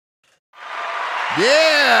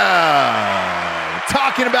Yeah!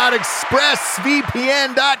 Talking about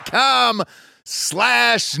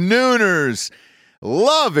expressvpn.com/Nooners.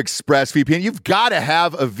 Love ExpressVPN. You've got to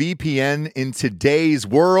have a VPN in today's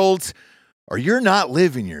world, or you're not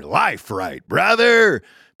living your life right, brother.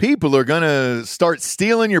 People are going to start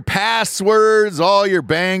stealing your passwords, all your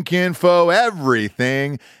bank info,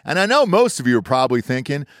 everything. And I know most of you are probably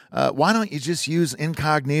thinking, why don't you just use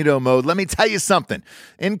incognito mode? Let me tell you something.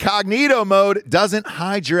 Incognito mode doesn't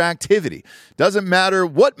hide your activity. Doesn't matter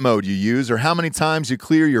what mode you use or how many times you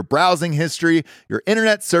clear your browsing history, your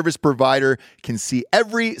internet service provider can see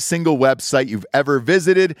every single website you've ever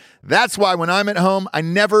visited. That's why when I'm at home, I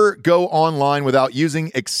never go online without using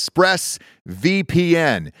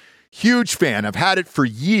ExpressVPN. Huge fan. I've had it for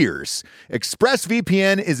years.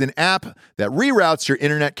 ExpressVPN is an app that reroutes your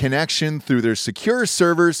internet connection through their secure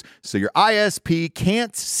servers so your ISP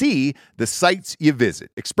can't see the sites you visit.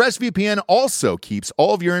 ExpressVPN also keeps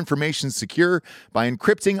all of your information secure by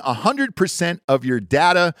encrypting 100% of your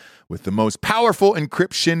data with the most powerful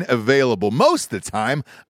encryption available. Most of the time,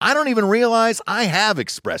 I don't even realize I have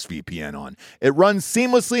ExpressVPN on. It runs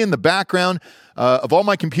seamlessly in the background of all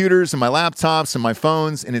my computers and my laptops and my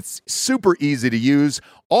phones, and it's super easy to use.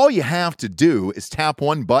 All you have to do is tap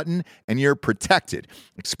one button and you're protected.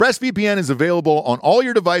 ExpressVPN is available on all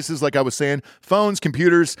your devices, like I was saying, phones,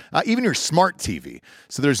 computers, even your smart TV.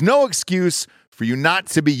 So there's no excuse for you not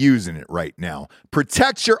to be using it right now.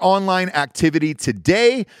 Protect your online activity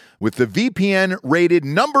today with the VPN rated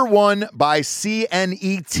 #1 by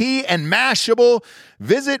CNET and Mashable.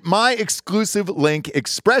 Visit my exclusive link,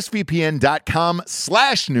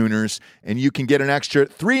 expressvpn.com/Nooners, and you can get an extra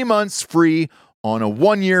 3 months free on a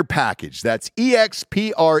 1-year package. That's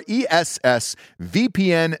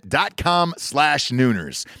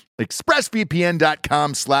expressvpn.com/Nooners.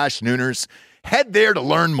 expressvpn.com/Nooners. Head there to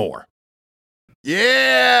learn more.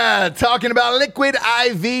 Yeah, talking about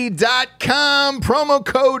liquidiv.com, promo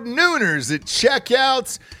code Nooners at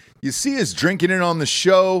checkout. You see us drinking it on the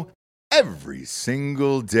show every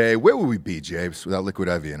single day. Where would we be, James, without Liquid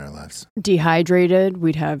IV in our lives? Dehydrated,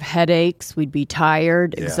 we'd have headaches, we'd be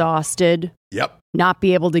tired, exhausted. Yep. Not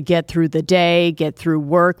be able to get through the day, get through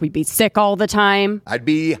work. We'd be sick all the time. I'd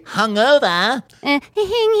be hungover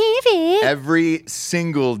every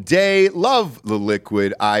single day. Love the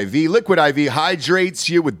Liquid IV. Liquid IV hydrates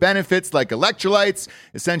you with benefits like electrolytes,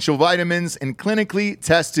 essential vitamins, and clinically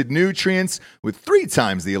tested nutrients with 3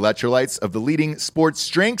 times the electrolytes of the leading sports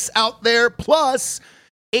drinks out there, plus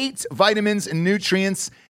 8 vitamins and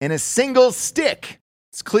nutrients in a single stick.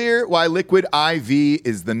 It's clear why Liquid IV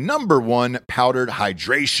is the #1 powdered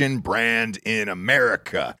hydration brand in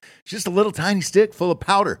America. Just a little tiny stick full of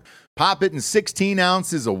powder. Pop it in 16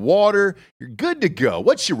 ounces of water. You're good to go.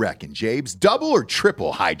 What you reckon, Jabes? Double or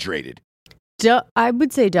triple hydrated? I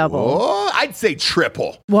would say double. Oh, I'd say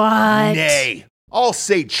triple. What? Nay, I'll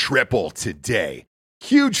say triple today.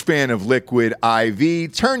 Huge fan of Liquid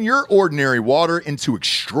IV. Turn your ordinary water into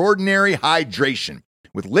extraordinary hydration.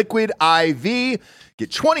 With Liquid IV,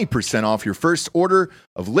 get 20% off your first order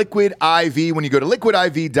of Liquid IV when you go to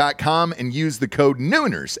liquidiv.com and use the code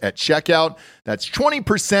Nooners at checkout. That's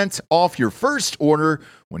 20% off your first order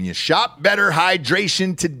when you shop Better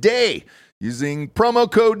Hydration today using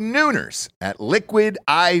promo code Nooners at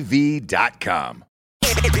liquidiv.com.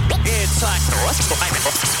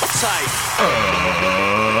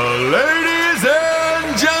 Ladies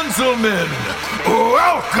and gentlemen,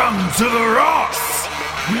 welcome to the Ross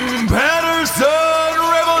Patterson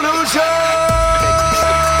Revolution!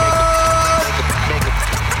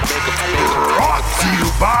 Brought to you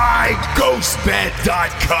by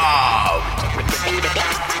GhostBed.com.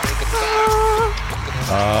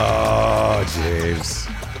 Oh, James.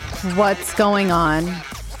 What's going on?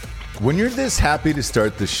 When you're this happy to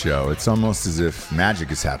start the show, it's almost as if magic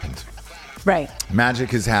has happened. Right.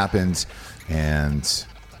 Magic has happened, and,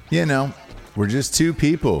 you know, we're just 2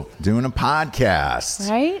 people doing a podcast,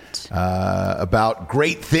 right? About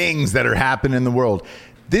great things that are happening in the world.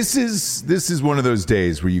 This is one of those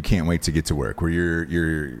days where you can't wait to get to work, where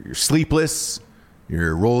you're sleepless,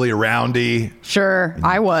 you're rolly aroundy. Sure,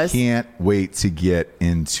 I was. Can't wait to get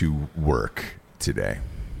into work today.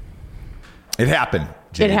 It happened.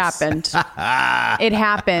 James. It happened. It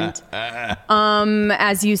happened.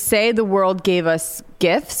 As you say, the world gave us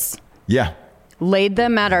gifts. Yeah. Laid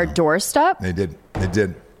them at our doorstep. They did. They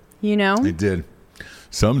did. You know? They did.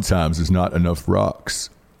 Sometimes there's not enough rocks.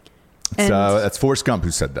 So that's Forrest Gump who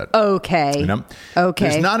said that. Okay. You know? Okay.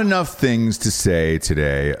 There's not enough things to say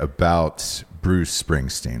today about Bruce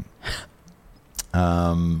Springsteen.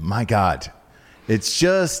 My God. It's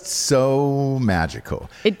just so magical.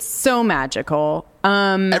 It's so magical.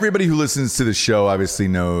 Everybody who listens to the show obviously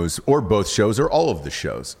knows, or both shows, or all of the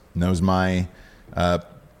shows, knows my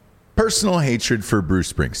personal hatred for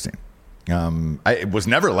Bruce Springsteen. It was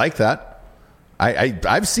never like that.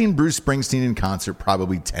 I've seen Bruce Springsteen in concert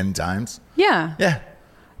probably 10 times. Yeah. Yeah.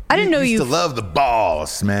 I didn't know you used to love the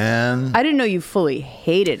boss, man. I didn't know you fully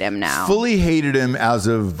hated him now. Fully hated him as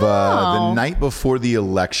of the night before the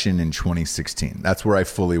election in 2016. That's where I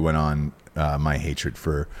fully went on my hatred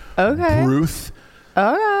for Bruce.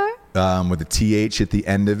 Okay. With a TH at the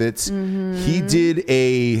end of it. Mm-hmm. He did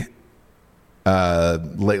a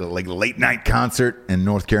late night concert in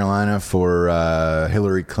North Carolina for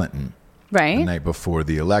Hillary Clinton. Right. The night before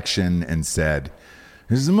the election, and said,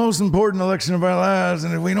 "This is the most important election of our lives,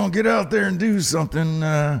 and if we don't get out there and do something,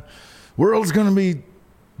 world's going to be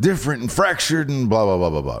different and fractured and blah, blah,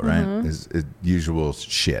 blah, blah, blah," right? Is usual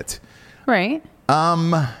shit. Right.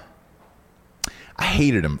 I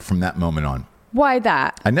hated him from that moment on. Why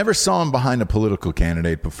that? I never saw him behind a political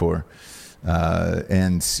candidate before.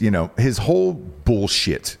 And, his whole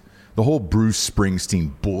bullshit, the whole Bruce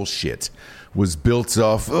Springsteen bullshit was built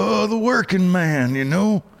off, the working man,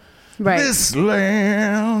 Right. This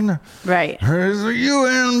land. Right. Is you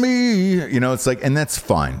and me. It's like, and that's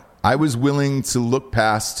fine. I was willing to look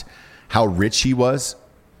past how rich he was.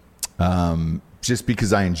 Just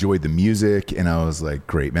because I enjoyed the music, and I was like,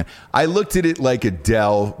 great, man. I looked at it like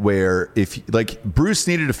Adele, where Bruce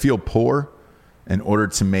needed to feel poor in order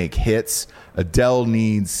to make hits. Adele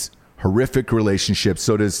needs horrific relationships.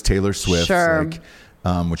 So does Taylor Swift, sure.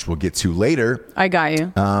 Which we'll get to later. I got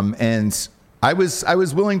you. And I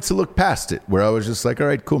was willing to look past it, where I was just like, all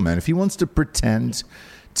right, cool, man. If he wants to pretend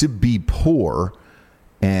to be poor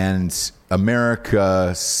and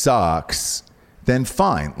America sucks, then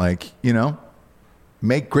fine.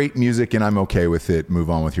 Make great music, and I'm okay with it. Move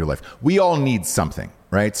on with your life. We all need something,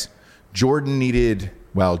 right? Jordan needed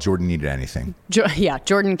anything.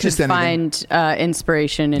 Jordan could find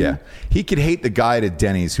inspiration. Yeah. He could hate the guy at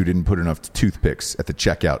Denny's who didn't put enough toothpicks at the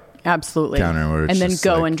checkout. Absolutely. Counter, and then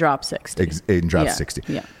go and drop 60. 60.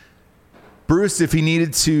 Yeah. Bruce, if he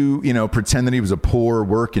needed to, pretend that he was a poor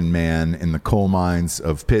working man in the coal mines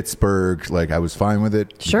of Pittsburgh, I was fine with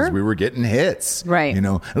it. Sure. Because we were getting hits. Right.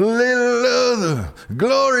 Little other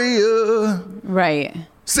Gloria. Right.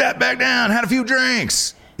 Sat back down, had a few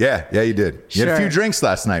drinks. Yeah, you did. You had a few drinks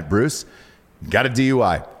last night, Bruce. Got a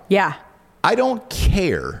DUI. Yeah. I don't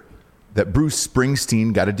care that Bruce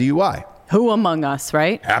Springsteen got a DUI. Who among us,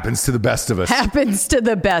 right? Happens to the best of us. Happens to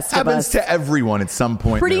the best of us. Happens to everyone at some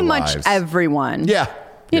point Pretty in their much lives. everyone. Yeah.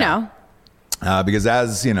 You know. Because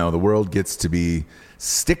as, the world gets to be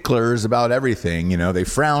sticklers about everything, they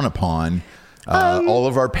frown upon all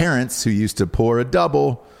of our parents who used to pour a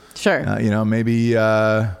double. Sure. Maybe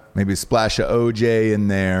a splash of OJ in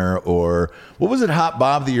there, or what was it, Hot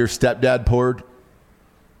Bob, that your stepdad poured?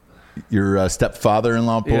 Your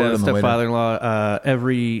stepfather-in-law poured on the way down? Stepfather-in-law,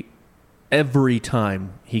 every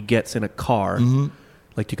time he gets in a car,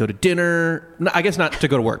 to go to dinner, I guess not to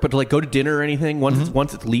go to work, but to go to dinner or anything,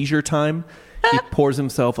 once it's leisure time, he pours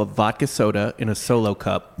himself a vodka soda in a solo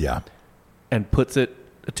cup. Yeah. And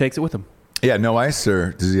takes it with him. Yeah, no ice,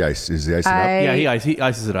 or does he ice? Does he ice it up? Yeah, he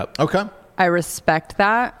ices it up. Okay. I respect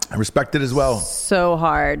that. I respect it as well. So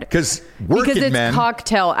hard. Because it's men,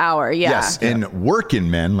 cocktail hour, yeah. Yes, and working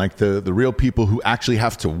men, the real people who actually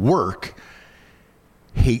have to work,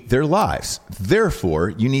 hate their lives. Therefore,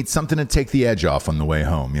 you need something to take the edge off on the way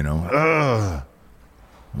home, My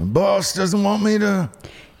boss doesn't want me to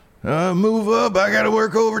move up. I got to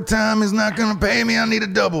work overtime. He's not going to pay me. I need a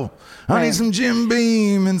double. I need some Jim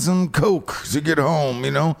Beam and some Coke to get home,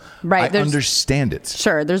 Right. I understand it.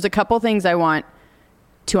 Sure. There's a couple things I want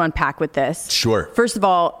to unpack with this. Sure. First of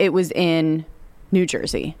all, it was in New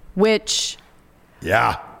Jersey, which...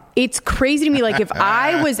 Yeah. It's crazy to me. If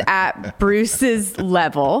I was at Bruce's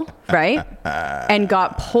level, right, and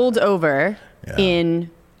got pulled over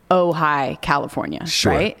in Ojai, California,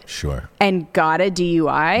 sure, right? Sure. And got a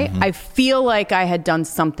DUI, I feel like I had done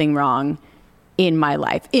something wrong in my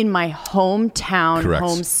life, in my hometown, Correct.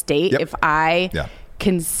 home state. Yep. If I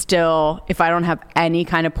if I don't have any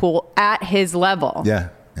kind of pool at his level. Yeah.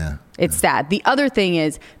 It's sad. The other thing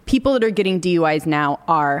is people that are getting DUIs now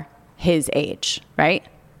are his age, right?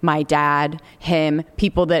 My dad, him,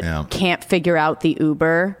 people that can't figure out the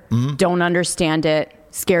Uber, don't understand it,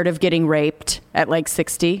 scared of getting raped at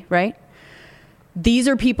 60, right? These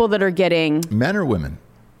are people that are getting... Men or women?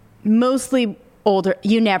 Mostly older.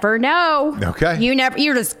 You never know. Okay.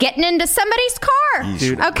 You're just getting into somebody's car.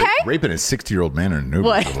 Dude, okay. Raping a 60-year-old man in an Uber.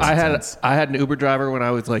 What? I had an Uber driver when I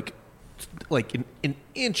was like an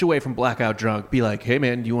inch away from blackout drunk, be like, "Hey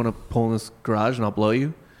man, do you want to pull in this garage and I'll blow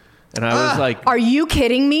you?" And I was like, "Are you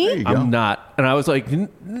kidding me?" I'm not. And I was like, "No,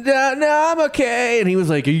 I'm okay." And he was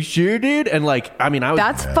like, "Are you sure, dude?" And like, I mean, I was.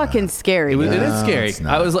 That's fucking scary. It is scary. it's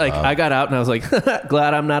not. I was like, I got out and I was like,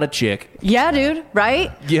 glad I'm not a chick. Yeah, dude.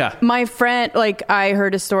 Right? Yeah. My friend, like, I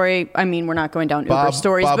heard a story. I mean, we're not going down Uber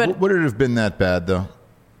stories, Bob, but would it have been that bad though?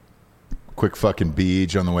 Quick fucking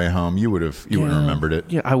beach on the way home. You would have remembered it.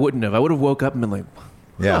 Yeah, I wouldn't have. I would have woke up and been like,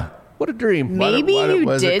 Yeah. what a dream. maybe you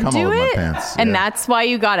why does it did come do over my it, pants? and Yeah. that's why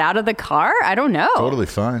you got out of the car. I don't know. Totally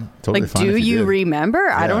fine. Totally Like, fine. do if you did. remember?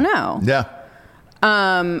 I Yeah. don't know. Yeah.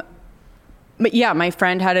 But yeah, my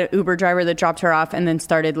friend had an Uber driver that dropped her off and then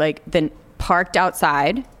then parked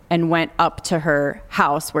outside and went up to her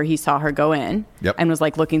house where he saw her go in. Yep. And was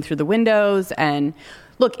like looking through the windows. And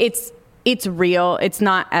look, it's real. It's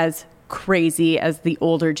not as crazy as the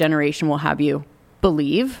older generation will have you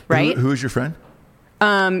believe, right? Who is your friend?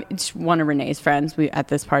 It's one of Renee's friends. We at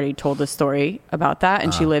this party told a story about that,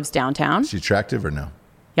 and she lives downtown. Is she attractive or no?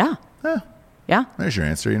 Yeah. Yeah. There's your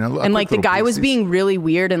answer. And like the guy was being really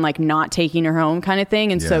weird and like not taking her home kind of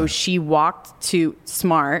thing. And so Yeah. she walked to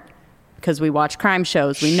Smart, because we watch crime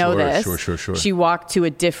shows. We know Sure, this. Sure. She walked to a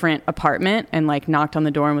different apartment and like knocked on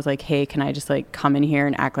the door and was like, "Hey, can I just like come in here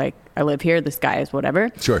and act like I live here? This guy is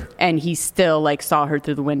whatever." Sure. And he still like saw her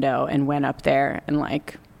through the window and went up there and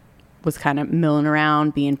like was kind of milling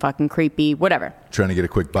around, being fucking creepy, whatever. Trying to get a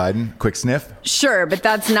quick Biden, quick sniff. Sure, but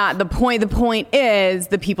that's not the point. The point is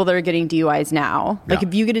the people that are getting DUIs now. Like Yeah.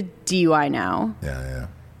 if you get a DUI now, Yeah.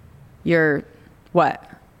 you're what?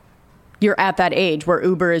 You're at that age where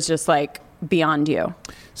Uber is just like beyond you.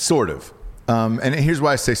 Sort of. And here's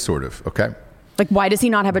why I say sort of. Okay. Like, why does he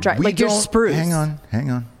not have a driver? Like, you're don't- spruce. Hang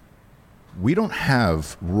on. We don't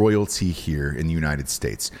have royalty here in the United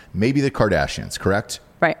States. Maybe the Kardashians, correct?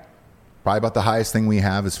 Right. Probably about the highest thing we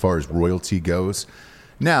have as far as royalty goes.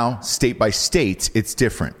 Now, state by state, it's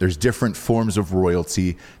different. There's different forms of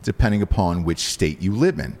royalty depending upon which state you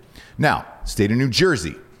live in. Now, state of New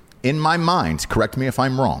Jersey, in my mind, correct me if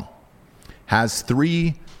I'm wrong, has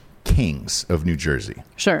 3 kings of New Jersey.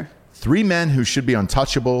 Sure. 3 men who should be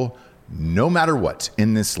untouchable no matter what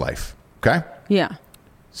in this life. Okay? Yeah.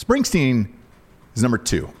 Springsteen is number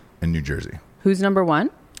 2 in New Jersey. Who's number 1?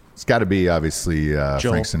 It's got to be, obviously,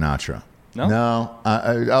 Frank Sinatra. No?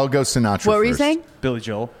 I'll go Sinatra What were you first. saying? Billy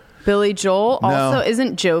Joel. Billy Joel. No. Also,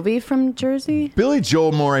 isn't Jovi from Jersey? Billy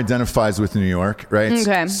Joel more identifies with New York, right?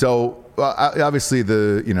 Okay. So obviously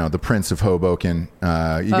the Prince of Hoboken. You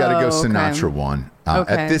got to go okay. Sinatra 1.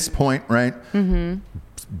 Okay. At this point, right? Mm-hmm.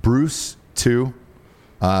 Bruce 2.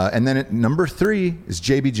 And then at number 3 is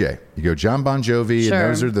JBJ. You go John Bon Jovi, Sure. and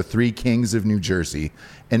those are the 3 kings of New Jersey.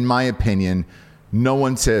 In my opinion, no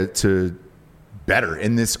one to better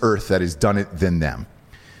in this earth that has done it than them.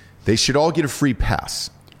 They should all get a free pass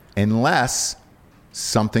unless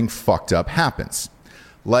something fucked up happens.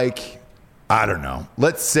 Like, I don't know.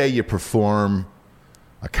 Let's say you perform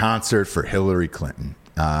a concert for Hillary Clinton,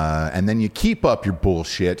 and then you keep up your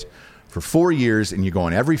bullshit for 4 years, and you go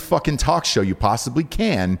on every fucking talk show you possibly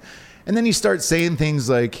can, and then you start saying things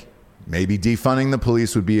like, maybe defunding the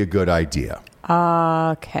police would be a good idea.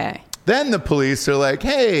 Okay. Then the police are like,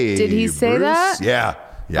 hey, Did he say Bruce. that? Yeah.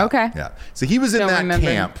 Okay. Yeah. So he was in Don't that remember.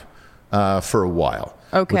 camp for a while.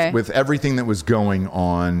 Okay. With everything that was going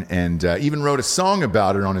on, and even wrote a song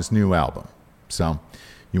about it on his new album. So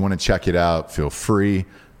you want to check it out, feel free.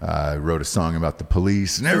 Wrote a song about the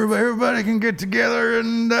police, and everybody can get together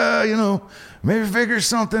and, maybe figure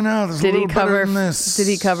something out. That's a Did he little better cover? than this. Did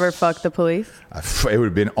he cover "Fuck the Police"? It would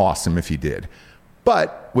have been awesome if he did.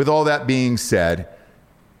 But with all that being said,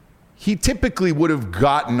 he typically would have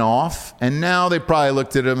gotten off, and now they probably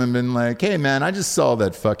looked at him and been like, hey, man, I just saw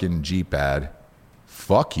that fucking Jeep ad.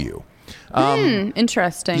 Fuck you.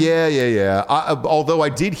 Interesting. Yeah. Although I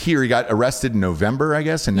did hear he got arrested in November, I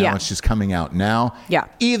guess, and now Yeah. it's just coming out now. Yeah.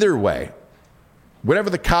 Either way, whatever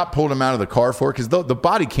the cop pulled him out of the car for, because the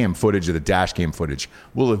body cam footage or the dash cam footage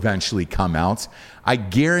will eventually come out. I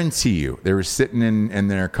guarantee you they were sitting in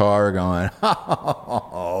their car going,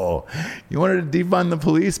 oh, you wanted to defund the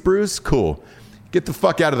police, Bruce? Cool. Get the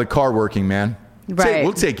fuck out of the car, working man. Right.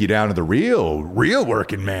 We'll take you down to the real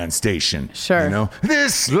working man station. Sure. You know,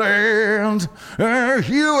 this land,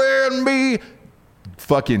 you and me.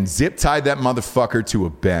 Fucking zip tied that motherfucker to a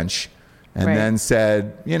bench. And Right. then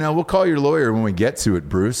said, we'll call your lawyer when we get to it,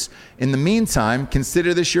 Bruce. In the meantime,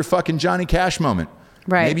 consider this your fucking Johnny Cash moment.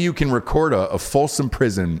 Right. Maybe you can record a Folsom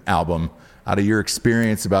Prison album out of your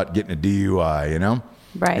experience about getting a DUI,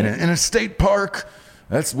 Right. In a state park,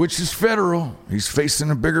 which is federal. He's facing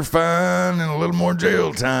a bigger fine and a little more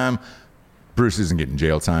jail time. Bruce isn't getting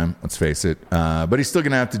jail time, let's face it. But he's still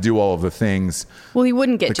going to have to do all of the things. Well, he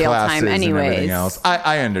wouldn't get jail time anyways. Everything else.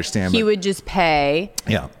 I understand. He would just pay.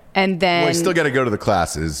 Yeah. And then... Well, he's still got to go to the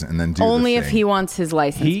classes and then do only the if thing. he wants his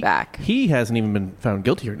license back. He hasn't even been found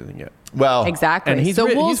guilty or anything yet. Well, exactly. And he's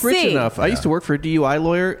he's rich enough. I used to work for a DUI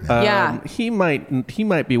lawyer. He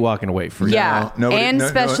might be walking away for and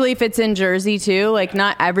especially if it's in Jersey too. Like,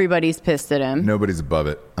 not everybody's pissed at him. Nobody's above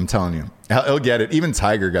it. I'm telling you, he'll get it. Even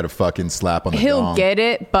Tiger got a fucking slap on the dong. Get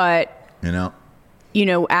it, but you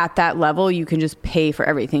know, at that level, you can just pay for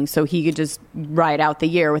everything. So he could just ride out the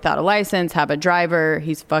year without a license, have a driver.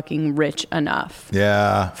 He's fucking rich enough.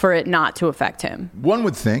 Yeah. For it not to affect him. One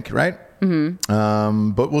would think, right?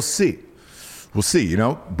 Mm-hmm. But we'll see. We'll see. You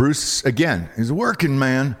know, Bruce, again, he's a working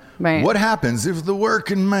man. Right. What happens if the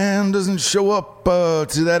working man doesn't show up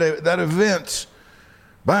to that event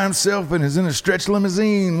by himself and is in a stretch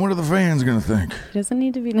limousine? What are the fans going to think? He doesn't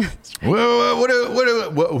need to be in a stretch.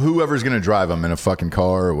 Well, whoever's going to drive him in a fucking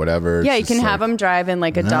car or whatever. Yeah, you can have him drive in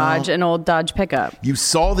like an old Dodge pickup. You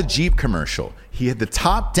saw the Jeep commercial. He had the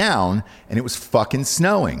top down and it was fucking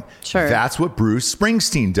snowing. Sure. That's what Bruce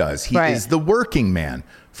Springsteen does. He is the working man,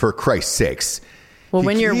 for Christ's sakes. Well,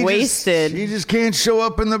 when you're wasted. You just can't show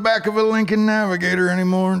up in the back of a Lincoln Navigator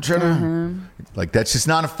anymore and try to... Like, that's just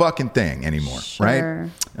not a fucking thing anymore, right?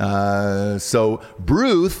 So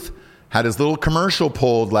Bruce had his little commercial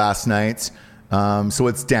pulled last night, so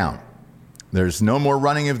it's down. There's no more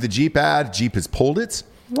running of the Jeep ad. Jeep has pulled it.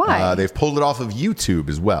 Why? They've pulled it off of YouTube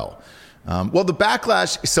as well. Well, the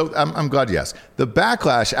backlash... So I'm glad you asked. The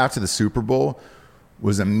backlash after the Super Bowl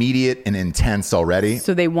was immediate and intense already.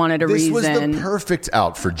 So they wanted a reason. This was the perfect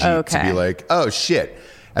out for Jeep to be like, oh, shit.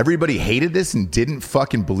 Everybody hated this and didn't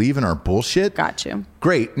fucking believe in our bullshit. Got you.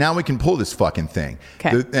 Great. Now we can pull this fucking thing.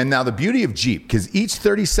 Okay. And now the beauty of Jeep, because each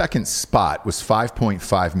 30-second spot was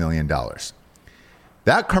 $5.5 million.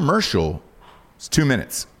 That commercial was 2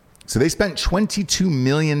 minutes. So they spent $22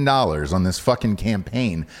 million on this fucking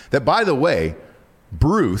campaign that, by the way,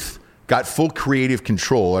 Bruce got full creative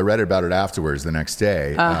control. I read about it afterwards the next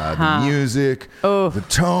day. The music, the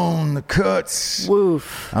tone, the cuts.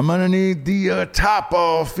 Woof. I'm going to need the top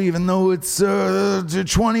off, even though it's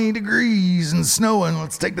 20 degrees and snowing.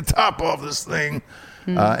 Let's take the top off this thing.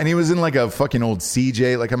 And he was in like a fucking old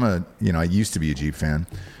CJ. Like I used to be a Jeep fan.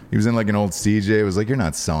 He was in like an old CJ. It was like, you're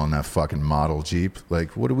not selling that fucking model Jeep.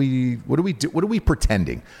 Like, what do we do? What are we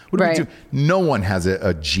pretending? What do we do? No one has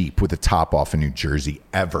a Jeep with a top off in New Jersey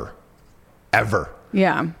ever.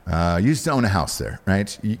 Yeah. You used to own a house there,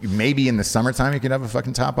 right? Maybe in the summertime you could have a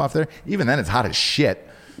fucking top off there. Even then, it's hot as shit.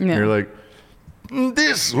 Yeah. You're like,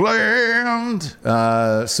 this land.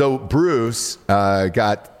 So Bruce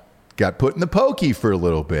got put in the pokey for a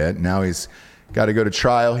little bit. Now he's got to go to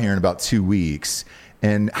trial here in about 2 weeks.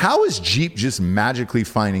 And how is Jeep just magically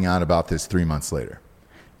finding out about this 3 months later?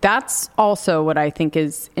 That's also what I think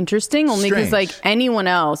is interesting. Only because like anyone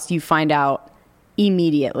else, you find out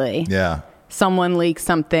immediately. Yeah. Someone leaks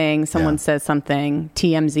something, someone says something,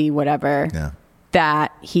 TMZ, whatever,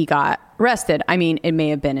 that he got arrested. I mean, it may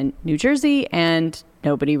have been in New Jersey and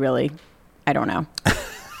nobody really, I don't know,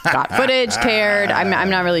 got footage, cared. I'm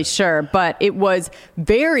not really sure, but it was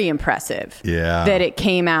very impressive that it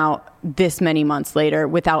came out this many months later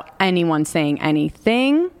without anyone saying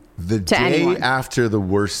anything. The day after the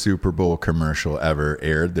worst Super Bowl commercial ever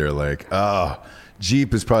aired, they're like, oh,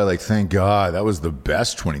 Jeep is probably like, thank God, that was the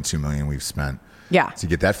best $22 million we've spent. Yeah. To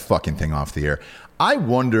get that fucking thing off the air. I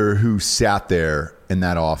wonder who sat there in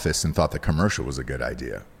that office and thought the commercial was a good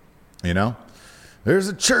idea. You know? There's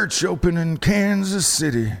a church open in Kansas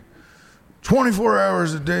City 24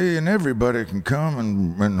 hours a day and everybody can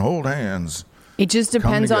come and hold hands. It just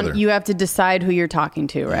depends on, you have to decide who you're talking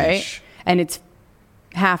to, right? Yeesh. And it's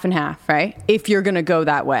half and half, right? If you're going to go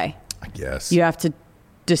that way. I guess. You have to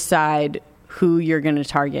decide who you're going to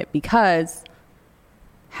target because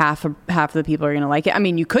half of the people are going to like it. I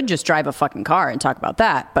mean, you could just drive a fucking car and talk about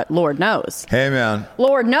that, but Lord knows. Hey, man.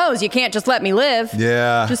 Lord knows you can't just let me live.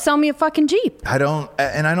 Yeah. Just sell me a fucking Jeep. I don't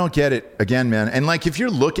get it again, man. And like, if you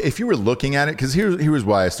were looking at it, because here was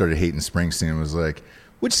why I started hating Springsteen. It was like,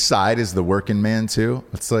 which side is the working man to?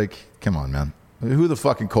 It's like, come on, man. Who are the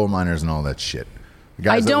fucking coal miners and all that shit? The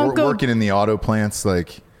guys that were working in the auto plants,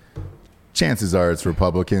 like, chances are it's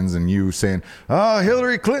Republicans, and you saying, oh,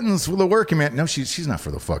 Hillary Clinton's for the working man. No, she's not for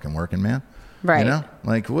the fucking working man. Right. You know?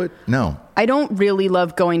 Like, what? No. I don't really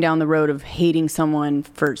love going down the road of hating someone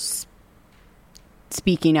for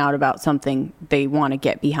speaking out about something they want to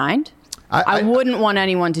get behind. I wouldn't want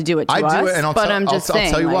anyone to do it to us, do it, and I'm just saying.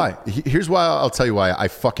 I'll tell you why. Here's why I'll tell you why I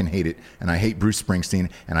fucking hate it, and I hate Bruce Springsteen,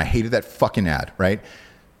 and I hated that fucking ad, right?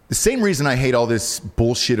 The same reason I hate all this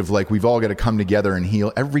bullshit of like, we've all got to come together and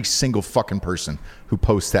heal. Every single fucking person who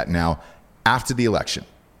posts that now after the election.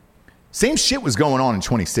 Same shit was going on in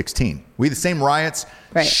 2016. We had the same riots.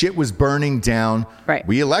 Right. Shit was burning down. Right.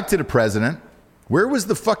 We elected a president. Where was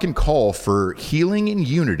the fucking call for healing and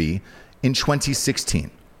unity in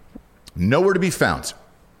 2016? Nowhere to be found.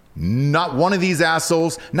 Not one of these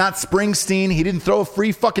assholes, not Springsteen. He didn't throw a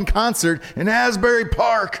free fucking concert in Asbury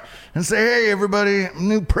Park and say, hey, everybody,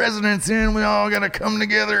 new president's in. We all got to come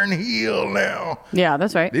together and heal now. Yeah,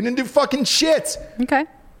 that's right. They didn't do fucking shit. Okay.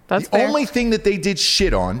 That's the fair. only thing that they did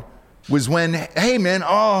shit on was when, hey, man,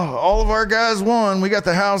 all of our guys won. We got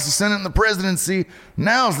the House, the Senate, and the presidency.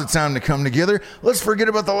 Now's the time to come together. Let's forget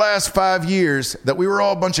about the last 5 years that we were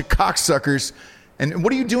all a bunch of cocksuckers. And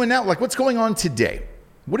what are you doing now? Like, what's going on today?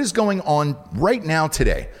 What is going on right now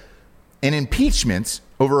today? An impeachment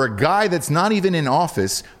over a guy that's not even in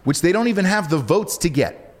office, which they don't even have the votes to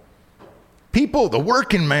get. People, the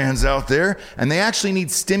working man's out there, and they actually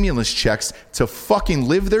need stimulus checks to fucking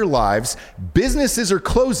live their lives. Businesses are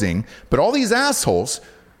closing, but all these assholes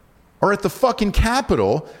are at the fucking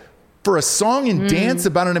Capitol for a song and dance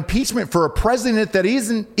about an impeachment for a president that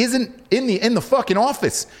isn't in the fucking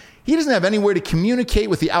office. He doesn't have anywhere to communicate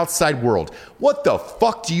with the outside world. What the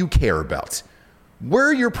fuck do you care about? Where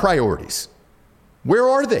are your priorities? Where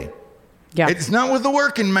are they? Yeah. It's not with the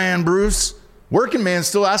working man, Bruce. Working man's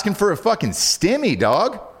still asking for a fucking stimmy,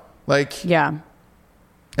 dog. Like, yeah.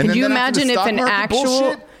 Can you imagine if an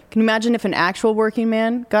actual working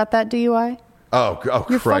man got that DUI? Oh,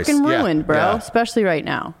 You're Christ. fucking ruined, bro. Yeah. Especially right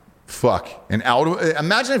now. Fuck.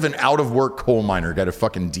 Imagine if an out of work coal miner got a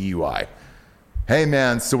fucking DUI. Hey,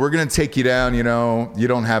 man, so we're going to take you down, you know, you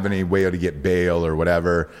don't have any way to get bail or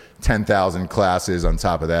whatever. 10,000 classes on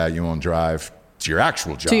top of that. You won't drive to your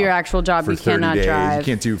actual job. You cannot days. drive. You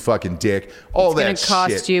can't do fucking dick. All that shit. It's going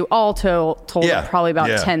to cost you all told probably about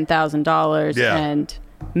 $10,000 and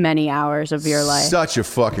many hours of your life. Such a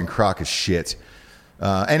fucking crock of shit.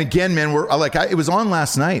 And again, man, it was on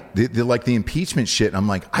last night, the impeachment shit. And I'm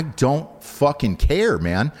like, I don't fucking care,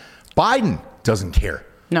 man. Biden doesn't care.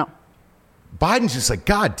 No. Biden's just like,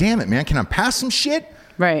 God damn it, man. Can I pass some shit?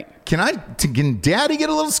 Right. Can daddy get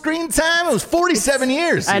a little screen time? It was 47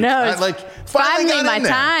 years. I know. Finally my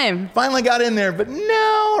time. Finally got in there. But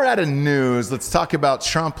no, we're out of news. Let's talk about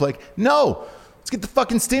Trump. Like, no. Let's get the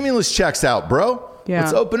fucking stimulus checks out, bro. Yeah.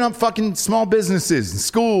 Let's open up fucking small businesses and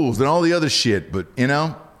schools and all the other shit. But, you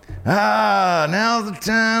know, now's the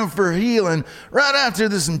time for healing. Right after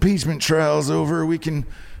this impeachment trial's over, we can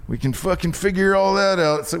fucking figure all that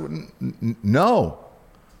out. It's like, no.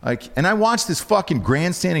 And I watched this fucking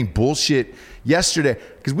grandstanding bullshit yesterday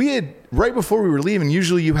because we had, right before we were leaving,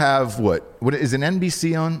 usually you have what is an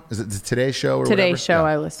NBC on? Is it the Today Show or Today whatever? Show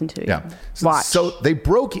I listened to. Yeah. Watch. So they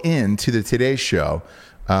broke into the Today Show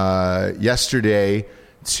yesterday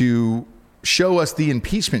to show us the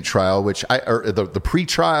impeachment trial, or the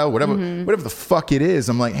pre-trial, whatever the fuck it is.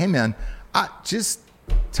 I'm like, hey man, just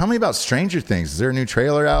tell me about Stranger Things. Is there a new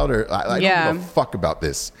trailer out? Or I don't give a fuck about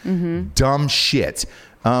this dumb shit.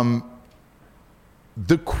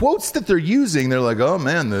 The quotes that they're using, they're like, oh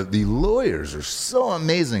man, the lawyers are so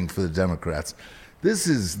amazing for the Democrats. This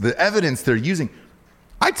is the evidence they're using.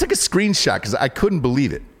 I took a screenshot because I couldn't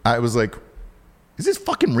believe it. I was like, is this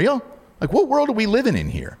fucking real? Like, what world are we living in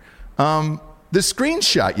here? The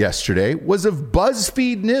screenshot yesterday was of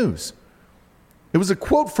BuzzFeed News. It was a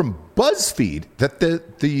quote from BuzzFeed that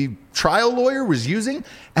the trial lawyer was using,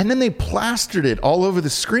 and then they plastered it all over the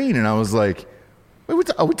screen. And I was like, wait,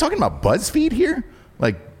 are we talking about BuzzFeed here?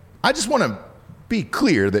 Like, I just want to be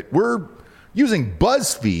clear that we're using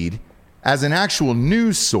BuzzFeed as an actual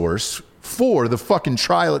news source for the fucking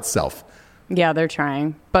trial itself. Yeah, they're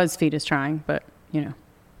trying. BuzzFeed is trying, but, you know.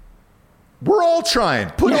 We're all trying.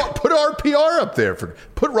 Put RPR up there.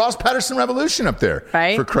 Put Ross Patterson Revolution up there.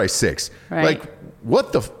 Right. For Christ's sakes. Right. Like,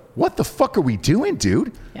 what the fuck are we doing,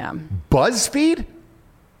 dude? Yeah. BuzzFeed?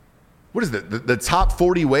 What is the top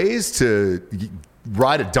 40 ways to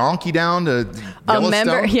ride a donkey down to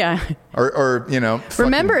Yellowstone? Yeah. Or you know.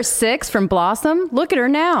 Remember Six from Blossom? Look at her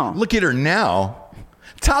now. Look at her now.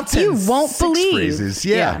 Top 10 You won't believe. phrases.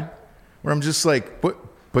 Yeah. Where I'm just like,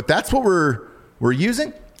 but that's what we're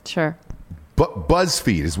using? Sure. But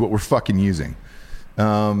BuzzFeed is what we're fucking using.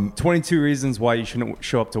 22 reasons why you shouldn't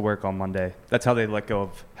show up to work on Monday. That's how they let go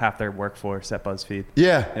of half their workforce at BuzzFeed.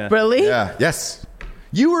 Yeah. Really? Yeah. Yes.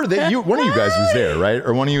 You were there. One of you guys was there, right?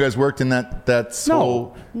 Or one of you guys worked in that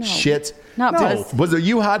whole shit. Not Buzz. Was it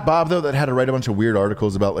you, Hot Bob, though, that had to write a bunch of weird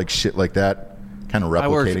articles about like shit like that? kind of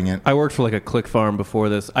replicating it. I worked for like a click farm before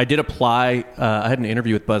this. I did apply. I had an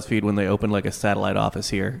interview with BuzzFeed when they opened like a satellite office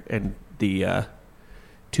here, and the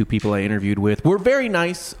two people I interviewed with were very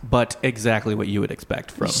nice, but exactly what you would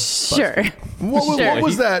expect from Sure. BuzzFeed. What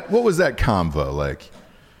was that? What was that convo like?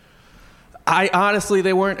 I honestly,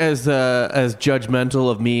 they weren't as judgmental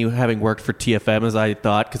of me having worked for TFM as I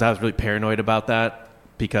thought, because I was really paranoid about that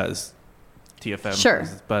because TFM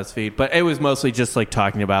is BuzzFeed. But it was mostly just like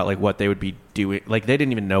talking about like what they would be doing. Like they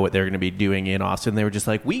didn't even know what they were going to be doing in Austin. They were just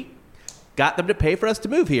like, we got them to pay for us to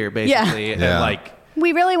move here, basically. Yeah. And like,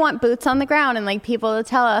 we really want boots on the ground and like people to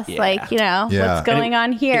tell us like, you know, what's going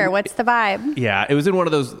on here? What's the vibe? Yeah. It was in one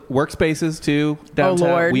of those workspaces too, downtown.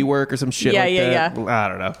 Oh, Lord. WeWork or some shit like that. Yeah. I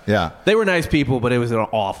don't know. Yeah. They were nice people, but it was an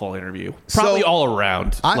awful interview. Probably all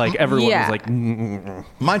around. Like everyone was like,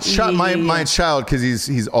 my child, because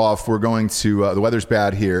he's off. We're going to, the weather's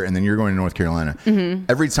bad here, and then you're going to North Carolina. Mm-hmm.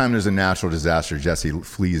 Every time there's a natural disaster, Jesse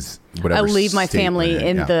flees whatever. I leave my family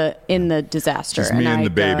in the disaster, and I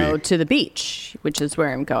go to the beach, which is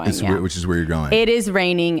where I'm going. Which is where you're going. It is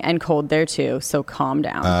raining and cold there too, so calm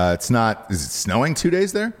down. It's not. Is it snowing 2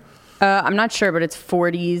 days there? I'm not sure, but it's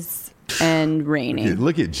 40s and raining.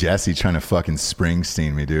 Look at Jessie trying to fucking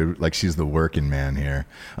Springsteen me, dude. Like she's the working man here.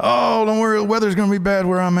 Oh, don't worry, the weather's gonna be bad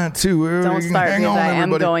where I'm at too. Don't start, because I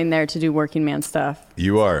am going there to do working man stuff.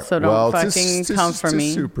 You are. So don't come for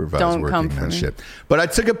me. Don't come for me. Shit. But I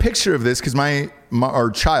took a picture of this because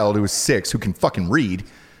our child, who was 6, who can fucking read,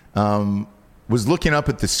 was looking up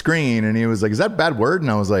at the screen, and he was like, "Is that a bad word?"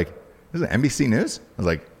 And I was like, "Is it NBC News?" I was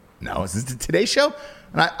like, "No, is this the Today Show?"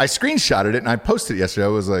 And I screenshotted it and I posted it yesterday. I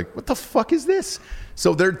was like, what the fuck is this?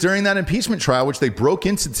 So they're during that impeachment trial, which they broke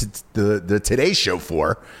into the Today Show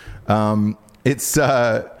for. It's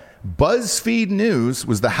BuzzFeed News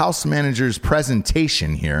was the House manager's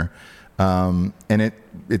presentation here. And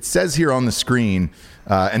it says here on the screen,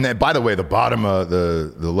 and then, by the way, the bottom of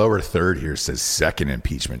the lower third here says second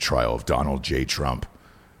impeachment trial of Donald J. Trump.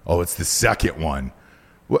 Oh, it's the second one.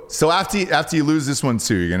 So after you lose this one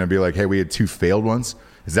too, you're going to be like, hey, we had 2 failed ones.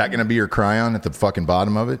 Is that going to be your cryon at the fucking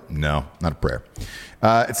bottom of it? No, not a prayer.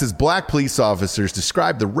 It says black police officers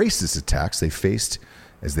described the racist attacks they faced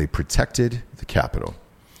as they protected the Capitol.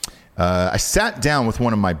 I sat down with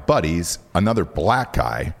one of my buddies, another black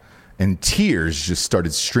guy, and tears just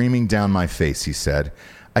started streaming down my face, he said.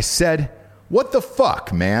 I said, what the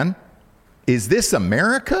fuck, man? Is this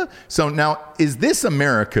America? So now, is this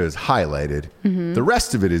America is highlighted? Mm-hmm. The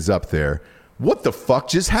rest of it is up there. What the fuck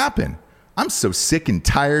just happened? I'm so sick and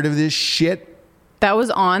tired of this shit. That was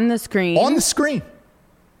on the screen? On the screen.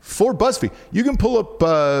 For BuzzFeed. You can pull up...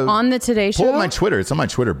 on the Today Show? Pull up my Twitter. It's on my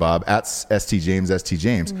Twitter, Bob, at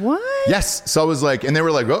STJames. What? Yes. So I was like... And they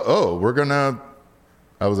were like, we're going to...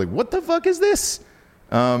 I was like, what the fuck is this?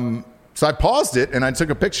 So I paused it and I took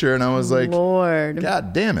a picture and I was like, Lord.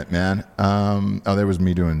 God damn it, man. There was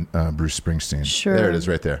me doing Bruce Springsteen. Sure. There it is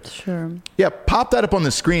right there. Sure. Yeah, pop that up on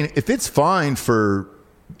the screen. If it's fine for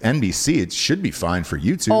NBC, it should be fine for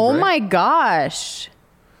YouTube. Oh, right? my gosh.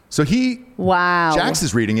 So Wow. Jax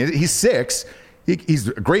is reading it. He's 6. He's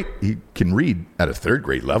great. He can read at a 3rd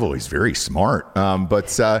grade level. He's very smart.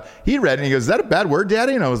 But he read it and he goes, is that a bad word,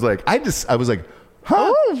 Daddy? And I was like, huh?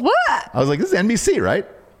 Oh, what? I was like, this is NBC, right?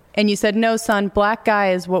 And you said, no, son, black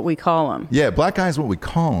guy is what we call him. Yeah, black guy is what we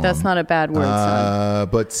call him. That's not a bad word,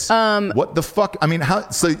 son. But what the fuck? I mean, how?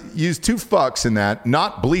 So use 2 fucks in that,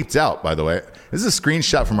 not bleeped out, by the way. This is a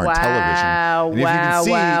screenshot from our television. And if you can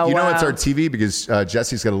see, it's our TV because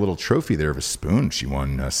Jessie's got a little trophy there of a spoon. She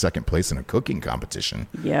won 2nd place in a cooking competition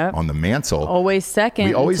on the mantle. Always second.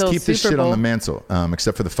 We always keep this shit Bowl. on the mantle,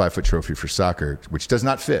 except for the 5-foot trophy for soccer, which does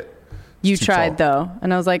not fit. You tried, though.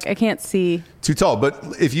 And I was like, I can't see. Too tall.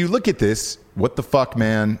 But if you look at this, what the fuck,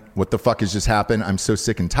 man? What the fuck has just happened? I'm so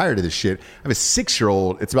sick and tired of this shit. I have a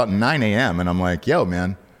 6-year-old. It's about 9 a.m. And I'm like, yo,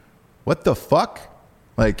 man, what the fuck?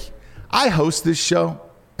 Like, I host this show,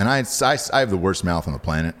 and I have the worst mouth on the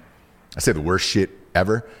planet. I say the worst shit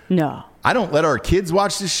ever. No. I don't let our kids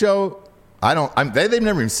watch this show. They've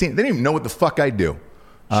never even seen it. They don't even know what the fuck I do.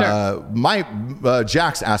 Sure.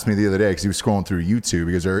 Jax asked me the other day because he was scrolling through YouTube.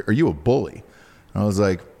 He goes, are you a bully? And I was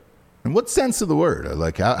like, in what sense of the word?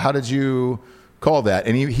 Like, how did you call that?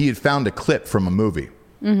 And he had found a clip from a movie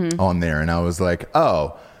on there. And I was like,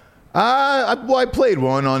 I played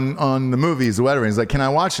one on the movies or whatever. And he's like, can I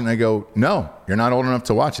watch it? And I go, no, you're not old enough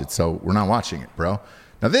to watch it. So we're not watching it, bro.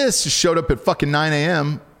 Now this just showed up at fucking 9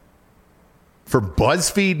 a.m. for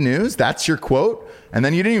BuzzFeed News. That's your quote. And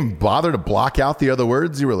then you didn't even bother to block out the other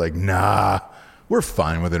words. You were like, nah, we're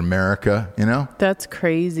fine with it, America, you know? That's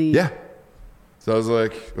crazy. Yeah. So I was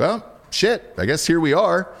like, well, shit, I guess here we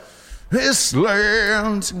are. this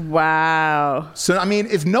land. Wow. So, I mean,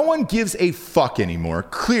 if no one gives a fuck anymore,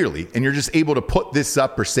 clearly, and you're just able to put this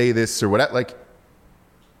up or say this or whatever, like,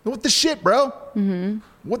 what the shit, bro? Mm-hmm.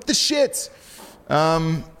 What the shit?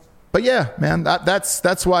 But yeah, man,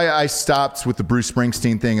 that's why I stopped with the Bruce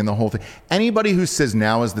Springsteen thing and the whole thing. Anybody who says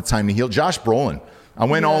now is the time to heal, Josh Brolin, I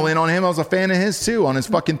went all in on him. I was a fan of his too, on his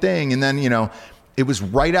fucking thing. And then, you know, it was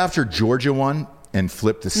right after Georgia won and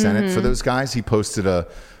flipped the Senate for those guys. He posted a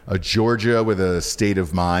Georgia with a state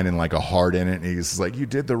of mind and like a heart in it. And he's like, you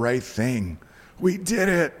did the right thing. We did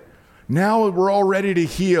it. Now we're all ready to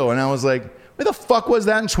heal. And I was like, where the fuck was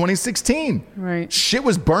that in 2016? Right. Shit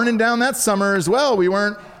was burning down that summer as well. We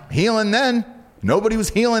weren't healing then. Nobody was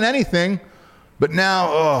healing anything. But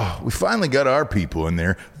now, we finally got our people in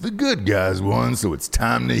there. The good guys won, so it's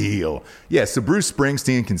time to heal. Yeah, so Bruce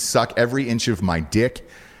Springsteen can suck every inch of my dick.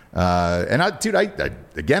 And I've seen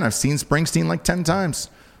Springsteen like 10 times.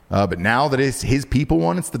 But now that it's his people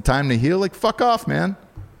won, it's the time to heal. Like, fuck off, man.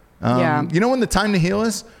 You know when the time to heal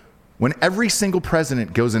is? When every single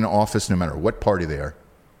president goes into office, no matter what party they are.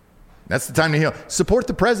 That's the time to heal. Support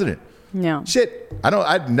the president. No. Shit.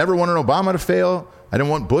 I'd never wanted Obama to fail. I didn't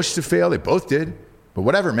want Bush to fail. They both did. But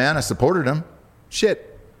whatever, man. I supported him.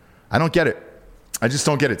 Shit. I don't get it. I just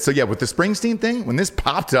don't get it. So yeah, with the Springsteen thing, when this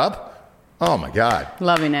popped up, oh my God.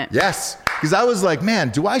 Loving it. Yes. Because I was like, man,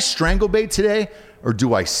 do I strangle bait today or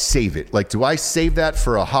do I save it? Like, do I save that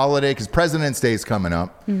for a holiday? Because President's Day is coming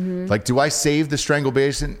up. Mm-hmm. Like, do I save the strangle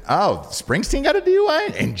bait? Oh, Springsteen got a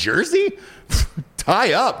DUI in Jersey?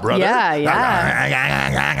 Tie up, brother. Yeah.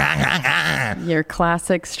 Your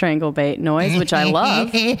classic strangle bait noise, which I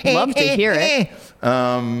love. Love to hear it.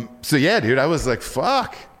 So yeah, dude, I was like,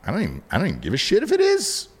 fuck. I don't even give a shit if it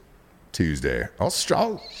is Tuesday. I'll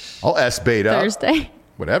S-bait up. Thursday.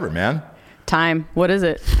 Whatever, man. Time. What is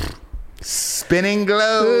it? Spinning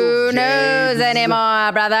globe. Who knows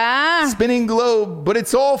anymore, brother? Spinning globe, but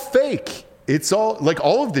it's all fake. It's all like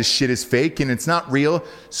all of this shit is fake and it's not real.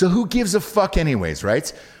 So who gives a fuck anyways,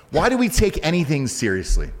 right? Why do we take anything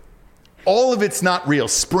seriously? All of it's not real.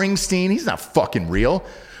 Springsteen, he's not fucking real.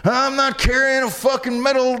 I'm not carrying a fucking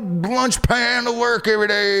metal lunch pan to work every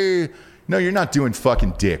day. No, you're not doing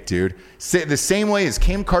fucking dick, dude. The same way as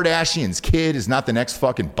Kim Kardashian's kid is not the next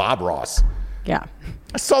fucking Bob Ross. Yeah.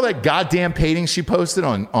 I saw that goddamn painting she posted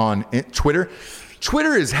on Twitter.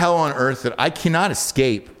 Twitter is hell on earth that I cannot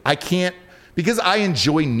escape. I can't, because I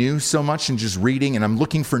enjoy news so much and just reading, and I'm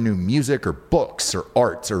looking for new music or books or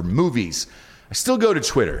art or movies. I still go to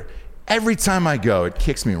Twitter. Every time I go, it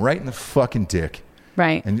kicks me right in the fucking dick.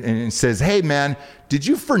 Right. And it says, hey, man, did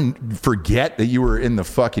you forget that you were in the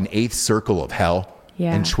fucking 8th circle of hell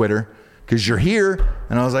in Twitter? Because you're here.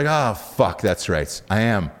 And I was like, oh, fuck, that's right. I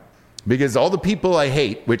am. Because all the people I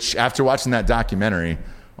hate, which after watching that documentary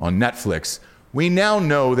on Netflix, we now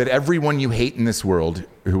know that everyone you hate in this world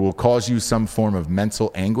who will cause you some form of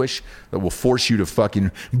mental anguish that will force you to fucking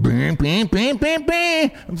bam, bam, bam, bam,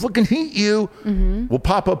 bam, I fucking hate you, will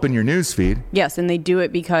pop up in your news feed. Yes, and they do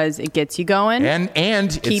it because it gets you going.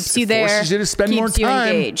 And keeps you there. Forces you to spend more time. Keeps you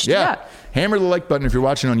engaged. Yeah. Hammer the like button if you're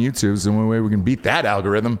watching on YouTube. It's the only way we can beat that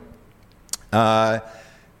algorithm.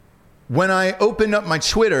 When I opened up my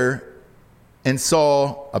Twitter and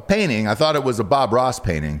saw a painting, I thought it was a Bob Ross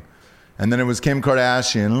painting. And then it was Kim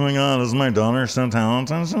Kardashian. Oh my God, this is my daughter. So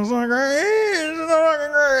talented. She's so great.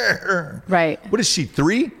 Right. What is she,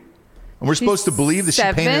 3? And we're supposed to believe that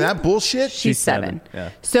 7? She painted that bullshit? She's 7.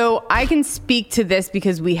 Yeah. So I can speak to this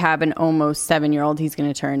because we have an almost 7-year-old. He's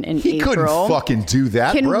going to turn in April. He couldn't fucking do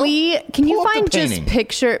that, bro. Can you find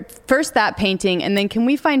just first that painting, and then can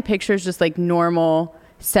we find pictures just like normal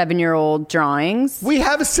 7-year-old drawings? We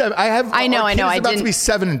have a 7. I know. I about to be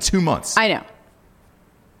 7 in 2 months. I know.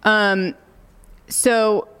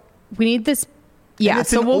 So we need this. Yeah. And it's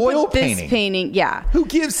so an we'll oil put this painting. painting. Yeah. Who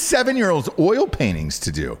gives 7-year-olds oil paintings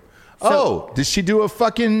to do? Did she do a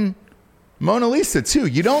fucking Mona Lisa too?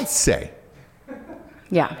 You don't say.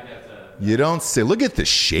 Yeah. You don't say. Look at the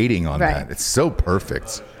shading on that. It's so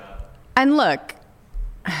perfect. And look.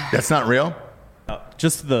 That's not real?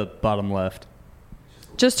 Just the bottom left.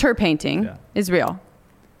 Just her painting is real.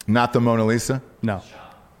 Not the Mona Lisa? No.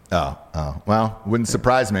 Oh. Well, wouldn't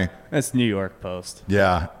surprise me. It's New York Post.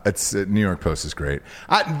 Yeah, it's New York Post is great.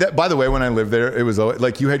 By the way, when I lived there, it was always,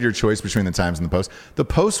 like you had your choice between the Times and the Post. The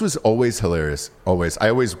Post was always hilarious. Always. I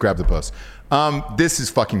always grab the Post. This is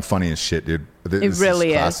fucking funny as shit, dude. This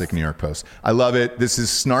really is classic New York Post. I love it. This is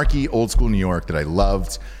snarky old school New York that I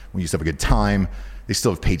loved. We used to have a good time. They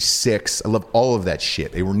still have Page 6. I love all of that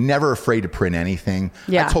shit. They were never afraid to print anything.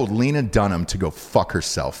 Yeah. I told Lena Dunham to go fuck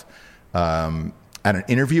herself. at an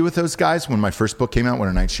interview with those guys when my first book came out, When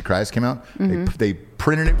a Night She Cries came out. They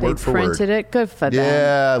printed it word for word. Printed it. Good for them.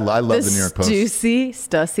 Yeah, I love the New York Post.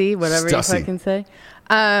 Stussy, whatever you fucking say.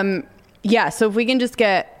 Yeah, so if we can just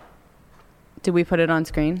get... Did we put it on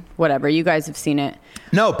screen? Whatever. You guys have seen it.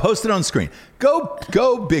 No, post it on screen.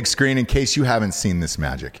 Go big screen in case you haven't seen this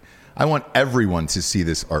magic. I want everyone to see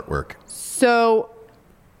this artwork. So...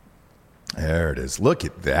 There it is. Look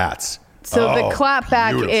at that. So the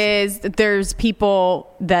clapback beautiful. is there's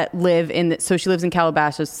people that live in so she lives in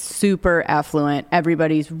Calabasas, super affluent.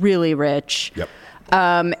 Everybody's really rich. Yep.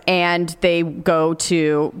 And they talk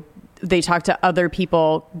to other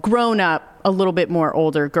people, grown up, a little bit more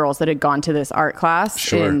older girls that had gone to this art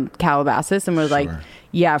class in Calabasas and were like,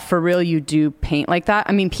 yeah, for real, you do paint like that.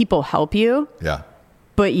 I mean, people help you. Yeah.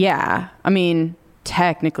 But yeah, I mean,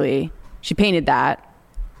 technically, she painted that.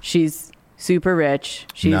 She's super rich.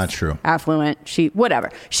 She's not true. Affluent. She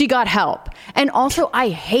got help. And also, I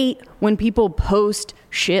hate when people post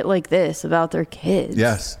shit like this about their kids.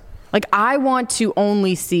 Yes. Like, I want to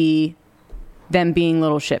only see them being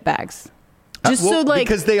little shitbags.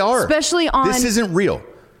 Because they are. Especially on... This isn't real.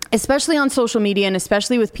 Especially on social media and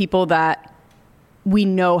especially with people that we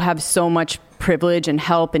know have so much privilege and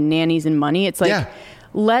help and nannies and money. It's like,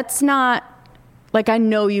 let's not... Like, I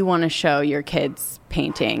know you want to show your kids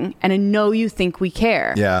painting, and I know you think we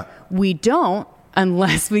care. Yeah. We don't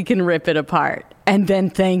unless we can rip it apart. And then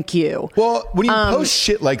thank you. Well, when you post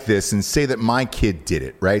shit like this and say that my kid did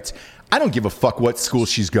it, right? I don't give a fuck what school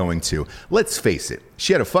she's going to. Let's face it.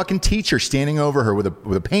 She had a fucking teacher standing over her with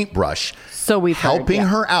a paintbrush. So we've helping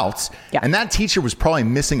her out. Yeah. And that teacher was probably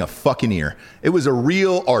missing a fucking ear. It was a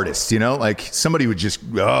real artist, you know? Like somebody would just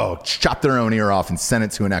chop their own ear off and send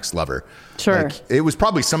it to an ex-lover. Sure. Like, it was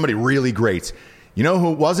probably somebody really great. You know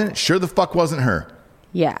who it wasn't? Sure the fuck wasn't her.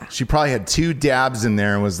 Yeah. She probably had 2 dabs in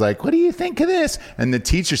there and was like, what do you think of this? And the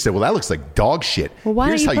teacher said, well, that looks like dog shit. Well, why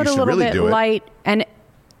Here's don't you how put you a should little really bit do it. light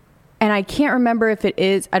and I can't remember if it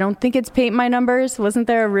is. I don't think it's Paint My Numbers. Wasn't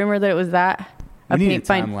there a rumor that it was that? We need a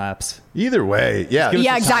time lapse. Either way, yeah.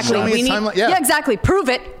 Yeah, exactly. Yeah, exactly. Prove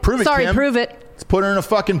it. Prove it, Sorry, Kim. prove it. Let's put her in a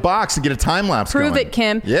fucking box and get a time lapse Prove going. it,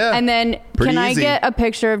 Kim. Yeah. And then Pretty can I easy. get a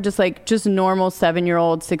picture of just normal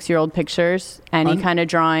 7-year-old, 6-year-old pictures? Any kind of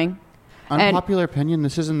drawing? Unpopular opinion,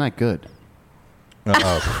 this isn't that good.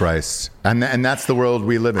 Oh, Christ. And that's the world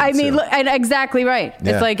we live in. I mean, exactly right.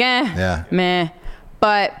 Yeah. It's like, meh.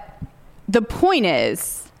 But the point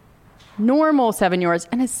is, normal 7-year-olds,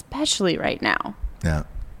 and especially right now,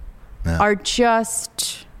 are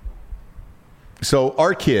just... So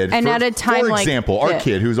our kid, and at a time for example, like our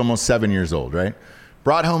kid, who's almost 7 years old, right,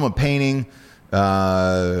 brought home a painting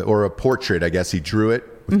or a portrait, I guess he drew it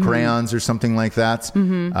with crayons or something like that.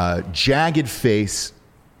 Jagged face,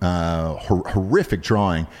 horrific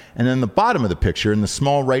drawing. And then the bottom of the picture, in the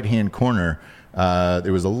small right-hand corner,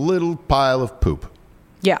 there was a little pile of poop.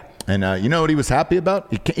 Yeah. And you know what he was happy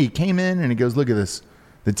about? He came in and he goes, look at this.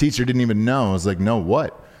 The teacher didn't even know. I was like, no,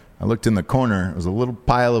 what? I looked in the corner. It was a little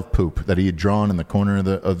pile of poop that he had drawn in the corner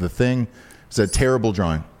of the thing. It's a terrible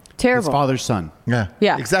drawing. Terrible. His father's son. Yeah.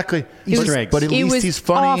 Yeah. Exactly. Easter eggs. But at least he's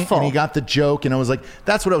funny awful. and he got the joke. And I was like,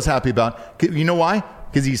 that's what I was happy about. You know why?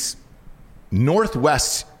 Because he's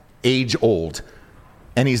Northwest age old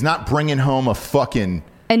and he's not bringing home a fucking...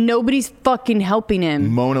 And nobody's fucking helping him.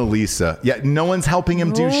 Mona Lisa. Yeah, no one's helping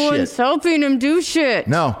him do shit. No one's helping him do shit.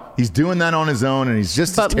 No, he's doing that on his own, and he's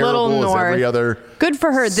just as little terrible as every North, other. Good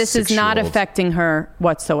for her. This is not 6-year-old. affecting her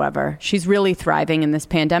whatsoever. She's really thriving in this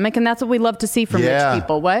pandemic, and that's what we love to see from rich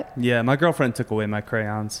people. What? Yeah, my girlfriend took away my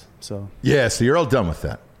crayons, so. Yeah, so you're all done with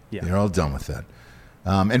that. Yeah. You're all done with that.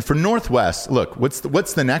 And for Northwest, look, what's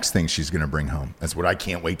the next thing she's going to bring home? That's what I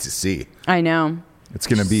can't wait to see. I know. It's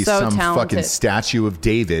going to be So some talented. fucking statue of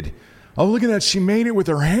David. Oh, look at that. She made it with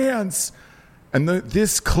her hands. And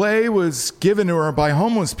this clay was given to her by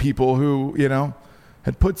homeless people who,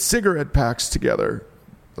 had put cigarette packs together.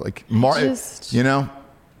 Like,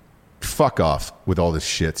 fuck off with all this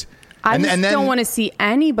shit. I don't want to see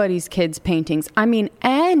anybody's kids' paintings. I mean,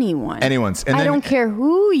 anyone. Anyone's. And I then don't care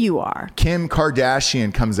who you are. Kim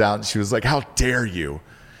Kardashian comes out and she was like, how dare you?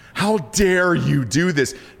 How dare you do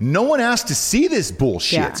this? No one asked to see this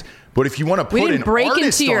bullshit. Yeah. But if you want to put didn't an break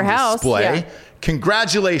artist into your on house. display, Yeah.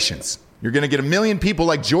 congratulations. You're going to get 1 million people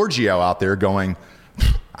like Giorgio out there going,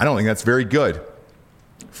 I don't think that's very good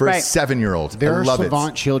for a 7-year-old. There I are love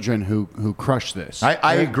savant children who crush this.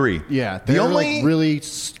 I agree. Yeah, The there are only- really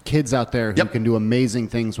kids out there who Yep. can do amazing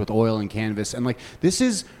things with oil and canvas, and this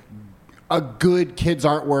is a good kids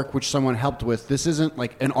artwork which someone helped with. This isn't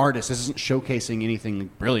like an artist. This isn't showcasing anything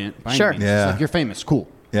brilliant. By any Sure. means. Yeah. It's like, you're famous. Cool.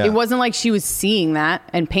 Yeah. It wasn't like she was seeing that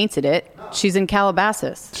and painted it. She's in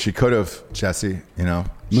Calabasas. She could have, Jesse, you know.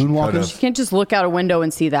 Moonwalking? She can't just look out a window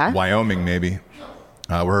and see that. Wyoming, maybe.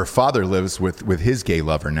 Where her father lives with his gay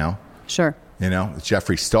lover now. Sure. You know,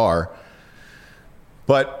 Jeffree Star.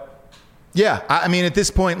 But, yeah, I mean, at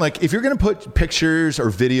this point, like, if you're going to put pictures or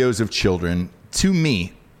videos of children, to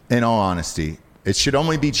me, in all honesty, it should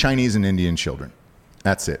only be Chinese and Indian children.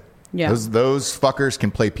 That's it. Yeah. Those fuckers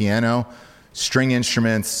can play piano, string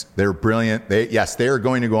instruments. They're brilliant. They are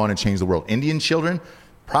going to go on and change the world. Indian children,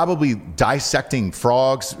 probably dissecting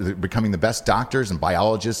frogs, becoming the best doctors and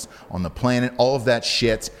biologists on the planet, all of that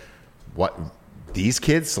shit. What these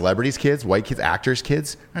kids, celebrities kids, white kids, actors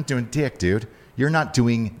kids, not doing dick, dude. You're not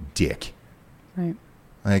doing dick. Right.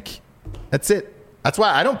 Like, that's it. That's why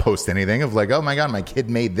I don't post anything of like, oh my God, my kid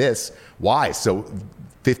made this. Why? So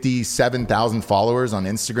 57,000 followers on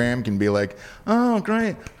Instagram can be like, oh,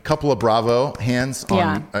 great. A couple of Bravo hands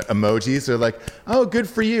on emojis. They're like, oh, good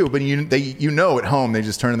for you. But you know at home, they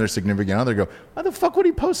just turn to their significant other and go, why the fuck would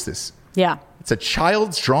he post this? Yeah. It's a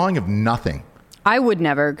child's drawing of nothing. I would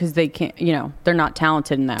never, because they can't, they're not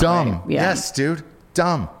talented in that way. Dumb. Yeah. Yes, dude.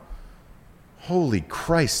 Dumb. Holy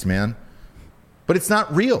Christ, man. But it's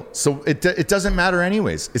not real. So it doesn't matter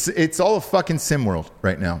anyways. It's all a fucking sim world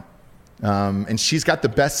right now. And she's got the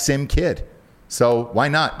best sim kid. So why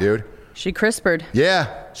not, dude? She CRISPR'd.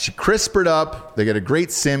 Yeah. She CRISPR'd up. They got a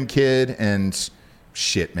great sim kid. And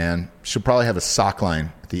shit, man. She'll probably have a sock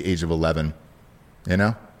line at the age of 11. You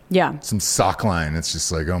know? Yeah. Some sock line. It's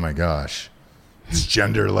just like, oh my gosh. It's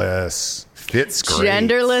genderless. Fits great.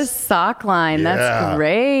 Genderless sock line. That's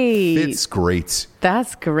great. Fits great.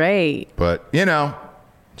 That's great. But,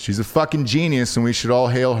 she's a fucking genius and we should all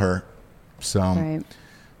hail her. So, Right.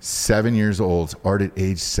 7 years old. Art at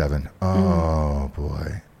age 7. Oh,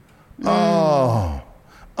 boy.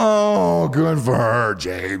 Oh, good for her,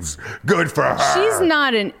 James. Good for her. She's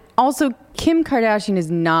not also, Kim Kardashian is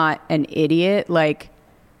not an idiot. Like,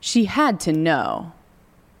 she had to know.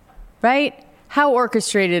 Right? How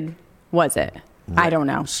orchestrated was it? I don't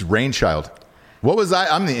know. She's Rainchild. What was I?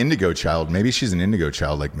 I'm the indigo child. Maybe she's an indigo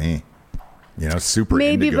child like me. Super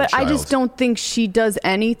Maybe, indigo but child. I just don't think she does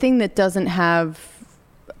anything that doesn't have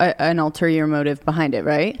an ulterior motive behind it,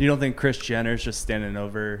 right? You don't think Kris Jenner's just standing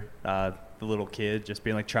over the little kid, just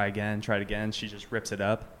being like, try it again. She just rips it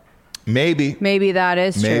up. Maybe. Maybe that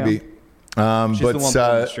is true. Maybe. She's But the one pulling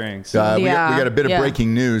the strings. we got a bit of Yeah.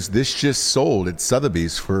 breaking news. This just sold at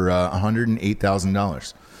Sotheby's for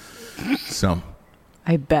 $108,000. So,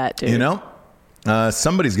 I bet, dude.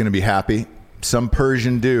 somebody's going to be happy. Some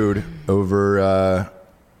Persian dude over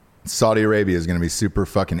Saudi Arabia is going to be super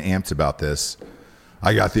fucking amped about this.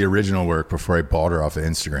 I got the original work before I bought her off of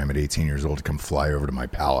Instagram at 18 years old to come fly over to my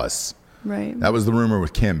palace. Right. That was the rumor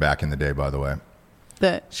with Kim back in the day, by the way.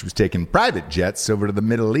 She was taking private jets over to the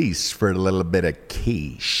Middle East for a little bit of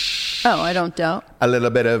quiche. Oh, I don't doubt. A little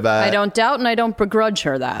bit of... I don't doubt, and I don't begrudge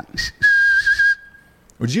her that.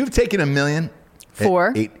 Would you have taken $1 million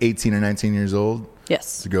For? at 18 or 19 years old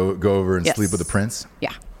Yes. to go over and Yes. sleep with a prince?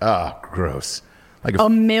 Yeah. Oh, gross. Like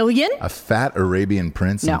 $1 million? a fat Arabian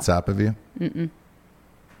prince No. on top of you? Mm-mm.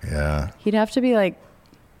 Yeah. He'd have to be like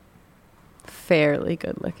fairly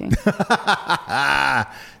good looking.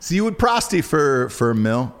 So you would prosty for $1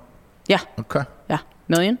 million? Yeah. Okay. Yeah. $1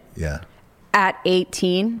 million? Yeah. At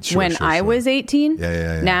 18, Sure, when sure, I sure. was 18?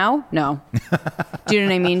 Yeah. Now? No. Do you know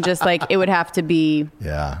what I mean? Just like it would have to be,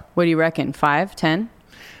 Yeah. what do you reckon? 5, 10?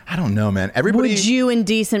 I don't know, man. Everybody... Would you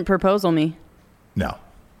indecent proposal me? No.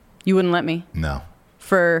 You wouldn't let me No.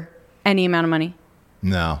 for any amount of money?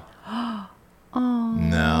 No. Oh,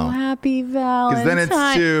 No. happy Valentine. Because then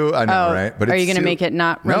it's too... I know, Oh, right? But are it's you going to too- make it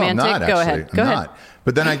not No, I'm romantic? not, Go actually. ahead. I'm Go ahead. not.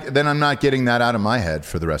 But then I'm not getting that out of my head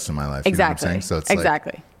for the rest of my life. You know what I'm Exactly. saying? So it's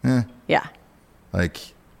Exactly. Yeah. like,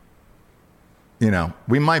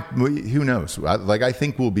 we might, who knows? I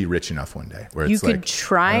think we'll be rich enough one day where You it's could like,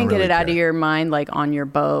 try I don't and get really it out care. of your mind, like on your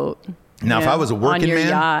boat. Now, you if know, I was a working on your man,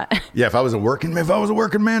 yacht. yeah, if I was a working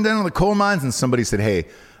man down in the coal mines and somebody said, hey,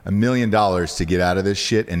 $1 million to get out of this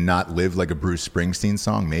shit and not live like a Bruce Springsteen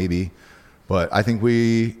song, maybe. But I think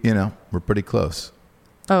we're pretty close.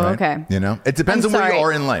 Oh, right? okay. It depends I'm on where you sorry.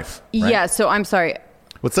 are in life. Right? Yeah. So I'm sorry.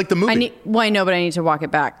 What's like the movie? I know, but I need to walk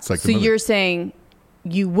it back. like the So movie. you're saying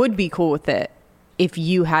you would be cool with it if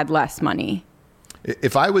you had less money.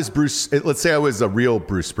 If I was Bruce, let's say I was a real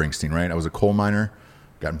Bruce Springsteen, right? I was a coal miner,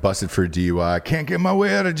 got busted for a DUI. Can't get my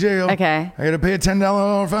way out of jail. Okay. I got to pay a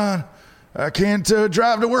 $10 fine. I can't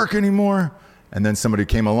drive to work anymore. And then somebody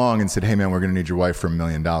came along and said, hey, man, we're going to need your wife for $1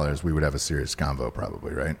 million. We would have a serious convo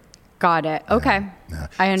probably, right? Got it. Okay. Yeah.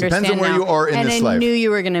 I understand. Depends on where now. you are in and this I life. knew you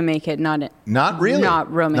were going to make it Not really.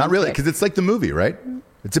 Not romantic. Not really, because it's like the movie, right?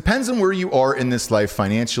 It depends on where you are in this life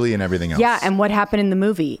financially and everything else. Yeah, and what happened in the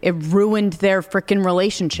movie? It ruined their freaking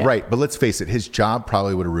relationship. Right, but let's face it, his job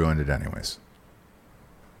probably would have ruined it anyways.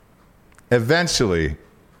 Eventually,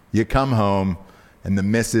 you come home and the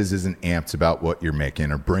missus isn't amped about what you're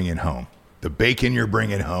making or bringing home. The bacon you're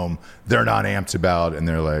bringing home, they're not amped about, and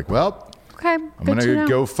they're like, well, okay, I'm going to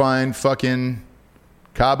go find fucking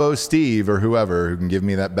Cabo Steve or whoever who can give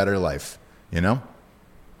me that better life, you know?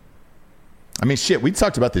 I mean, shit, we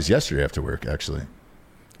talked about this yesterday after work, actually.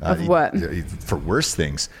 Of what? For worse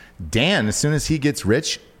things. Dan, as soon as he gets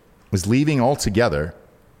rich, was leaving altogether.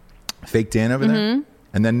 Fake Dan over there.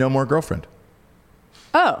 And then no more girlfriend.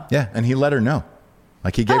 Oh. Yeah, and he let her know.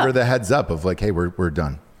 Like, he gave her the heads up of like, hey, we're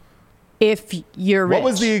done. If you're rich. What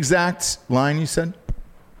was the exact line you said?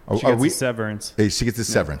 She gets a severance. Hey, she gets a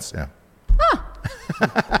severance, yeah.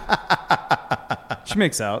 She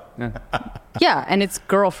makes out. Yeah. Yeah, and it's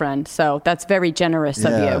girlfriend, so that's very generous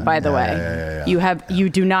of you, by the way. You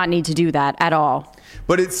do not need to do that at all.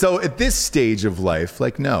 But it's so at this stage of life,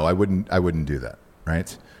 like, no, I wouldn't do that,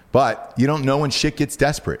 right? But you don't know when shit gets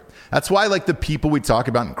desperate. That's why, like, the people we talk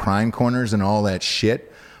about in crime corners and all that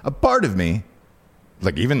shit, a part of me,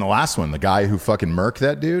 like even the last one, the guy who fucking murked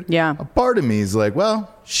that dude, yeah, a part of me is like,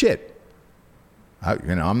 well, shit.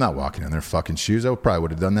 I'm not walking in their fucking shoes. I probably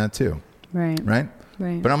would have done that too. Right. Right?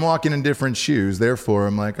 Right. But I'm walking in different shoes. Therefore,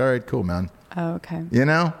 I'm like, all right, cool, man. Oh, okay. You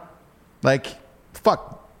know? Like,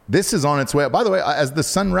 fuck. This is on its way. By the way, as the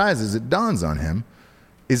sun rises, it dawns on him,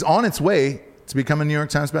 is on its way to become a New York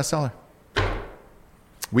Times bestseller.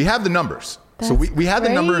 We have the numbers. So we had the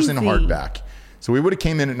numbers in hardback. So we would have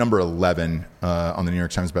came in at number 11 on the New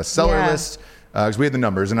York Times bestseller list because we had the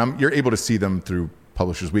numbers. And you're able to see them through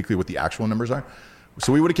Publishers Weekly what the actual numbers are.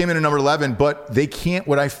 So we would have came in at number 11, but they can't,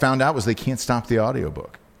 what I found out was they can't stop the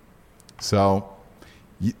audiobook. So,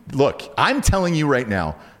 look, I'm telling you right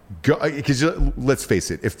now, because let's face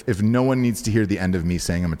it, if no one needs to hear the end of me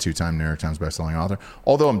saying I'm a 2-time New York Times bestselling author,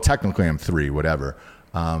 although I'm 3, whatever,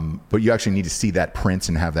 but you actually need to see that print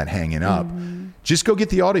and have that hanging up, just go get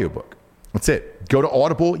the audiobook. That's it. Go to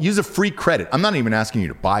Audible, use a free credit. I'm not even asking you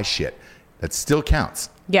to buy shit. That still counts.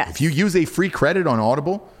 Yes. If you use a free credit on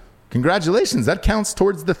Audible, congratulations. That counts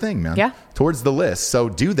towards the thing, man. Yeah. Towards the list. So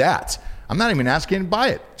do that. I'm not even asking you to buy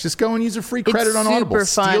it. Just go and use a free credit on Audible. Fun.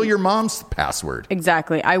 Steal your mom's password.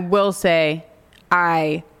 Exactly. I will say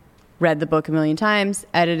I read the book a million times,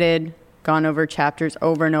 edited, gone over chapters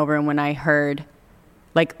over and over. And when I heard,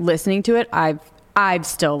 like, listening to it, I've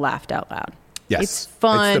still laughed out loud. Yes. It's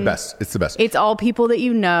fun. It's the best. It's the best. It's all people that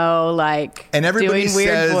you know, like, and everybody doing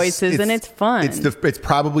weird voices, and it's fun. It's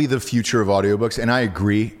probably the future of audiobooks, and I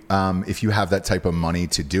agree. If you have that type of money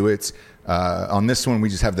to do it, on this one, we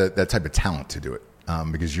just have that type of talent to do it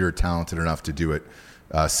because you're talented enough to do it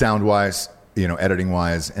sound-wise,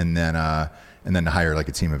 editing-wise, and then to hire like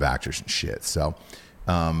a team of actors and shit. So,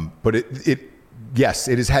 but yes,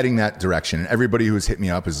 it is heading that direction. And everybody who has hit me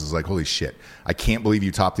up is like, holy shit, I can't believe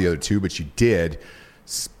you topped the other two, but you did,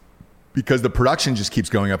 because the production just keeps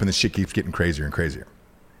going up and the shit keeps getting crazier and crazier.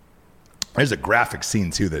 There's a graphic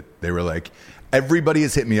scene too that they were like, everybody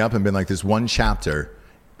has hit me up and been like, this one chapter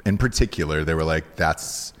in particular, they were like,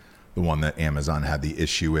 that's the one that Amazon had the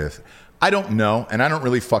issue with. I don't know, and I don't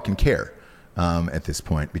really fucking care at this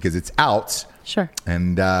point because it's out. Sure.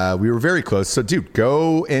 And we were very close. So, dude,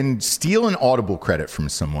 go and steal an Audible credit from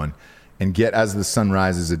someone and get As the Sun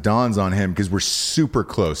Rises, It Dawns on Him, because we're super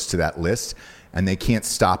close to that list, and they can't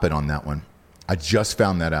stop it on that one. I just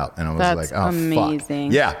found that out, and I was like, oh,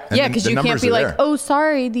 amazing. Fuck. Yeah. Yeah, because you can't be like, there. oh,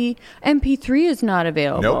 sorry, the MP3 is not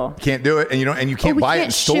available. Nope, can't do it. And you can't buy it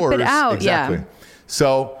in stores. Ship it out. Exactly. Yeah.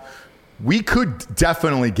 So we could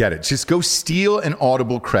definitely get it. Just go steal an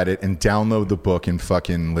Audible credit and download the book and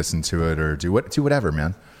fucking listen to it or do whatever,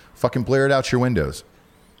 man. Fucking blare it out your windows.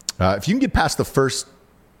 If you can get past the first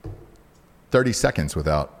 30 seconds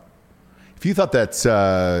without... If you thought that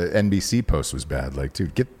NBC post was bad, like,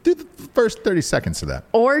 dude, do the first 30 seconds of that.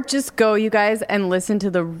 Or just go, you guys, and listen to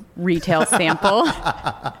the retail sample.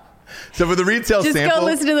 So for the retail just sample... go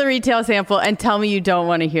listen to the retail sample and tell me you don't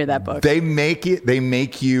want to hear that book. They make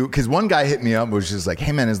you... Because one guy hit me up and was just like,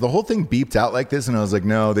 hey, man, is the whole thing beeped out like this? And I was like,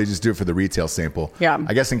 no, they just do it for the retail sample. Yeah.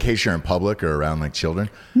 I guess in case you're in public or around, like, children.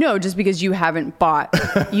 No, just because you haven't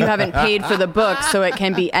paid for the book, so it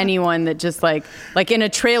can be anyone that just, like in a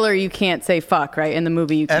trailer, you can't say fuck, right? In the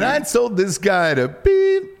movie, you can. And I told this guy to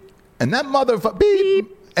beep, and that motherfucker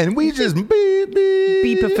beep, and we just beep,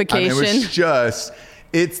 beep. Beepification. I mean, it was just...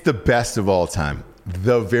 It's the best of all time.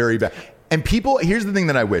 The very best. And people, here's the thing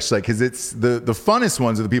that I wish, like, because it's the funnest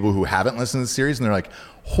ones are the people who haven't listened to the series, and they're like,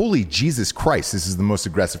 holy Jesus Christ, this is the most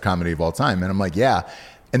aggressive comedy of all time. And I'm like, yeah,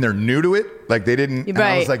 and they're new to it. Like they didn't. And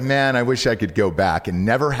I was Right. like, man, I wish I could go back and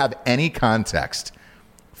never have any context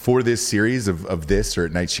for this series of this or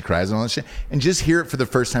At Night She Cries and all that shit, and just hear it for the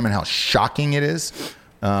first time and how shocking it is.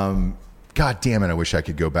 God damn it, I wish I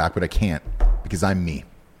could go back, but I can't because I'm me,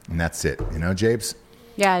 and that's it. You know, Jabes?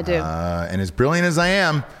 Yeah, I do. And as brilliant as I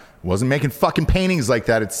am, wasn't making fucking paintings like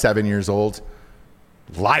that at 7 years old.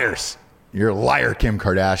 Liars. You're a liar, Kim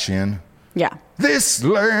Kardashian. Yeah. This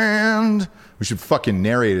land. We should fucking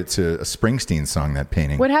narrate it to a Springsteen song, that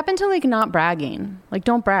painting. What happened to like not bragging? Like,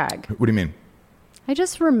 don't brag. What do you mean? I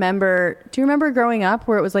just remember. Do you remember growing up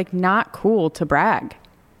where it was like not cool to brag?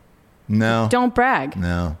 No. Don't brag.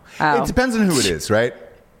 No. Oh. It depends on who it is, right?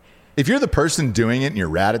 If you're the person doing it and you're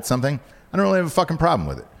rad at something, I don't really have a fucking problem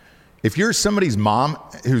with it. If you're somebody's mom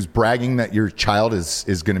who's bragging that your child is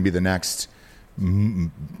going to be the next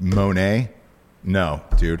Monet, no,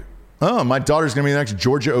 dude. Oh, my daughter's going to be the next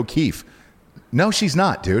Georgia O'Keeffe. No, she's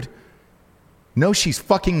not, dude. No, she's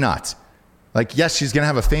fucking not. Like, yes, she's going to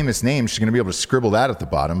have a famous name. She's going to be able to scribble that at the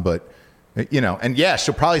bottom, but, you know, and yeah,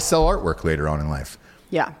 she'll probably sell artwork later on in life.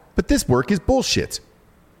 Yeah. But this work is bullshit.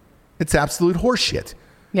 It's absolute horseshit.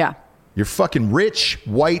 Yeah. Your fucking rich,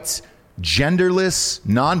 white, genderless,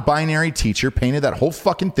 non-binary teacher painted that whole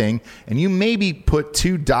fucking thing, and you maybe put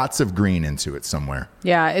 2 dots of green into it somewhere.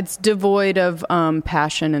 Yeah. It's devoid of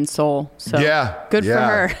passion and soul. So Yeah, good yeah.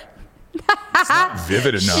 for her. It's not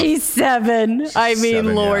vivid enough. She's 7. I mean,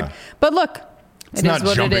 7, Lord. yeah. But look, it not is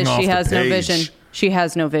what it jumping is. off She the has no page. vision. She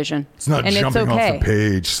has no vision. It's not and jumping it's okay. off the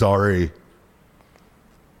page. Sorry.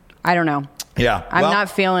 I don't know. Yeah. I'm well,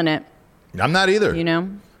 not feeling it, I'm not either. you know?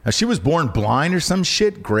 If she was born blind or some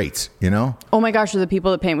shit, great, you know? Oh my gosh, are the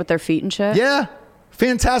people that paint with their feet and shit? Yeah.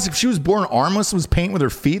 Fantastic. If she was born armless and was painting with her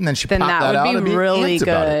feet and then she Then popped that that out, would be I'd really amped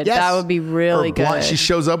about it. good. Yes. That would be really Or blind. good. She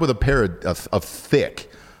shows up with a pair of thick,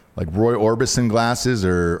 like Roy Orbison glasses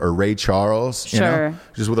or Ray Charles, you Sure. know?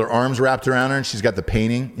 Just with her arms wrapped around her and she's got the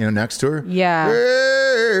painting, you know, next to her. Yeah.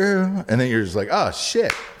 And then you're just like, oh,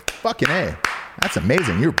 shit. Fucking A. That's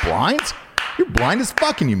amazing. You're blind? You're blind as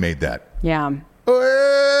fuck and you made that. Yeah.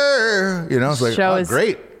 You know, it's like, Show oh, is-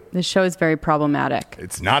 great. This show is very problematic.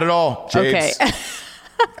 It's not at all, Jades. Okay.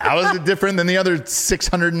 How is it different than the other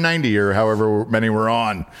 690 or however many we're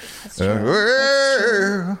on?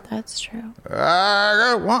 That's true.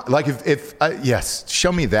 Like if yes,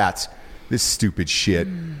 show me that. This stupid shit.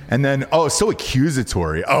 And then, oh, so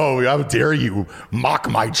accusatory. Oh, how dare you mock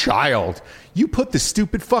my child. You put the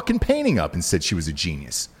stupid fucking painting up and said she was a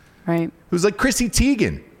genius. Right. It was like Chrissy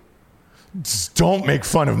Teigen. Just don't make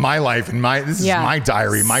fun of my life and this is my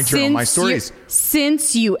diary, my journal, my stories.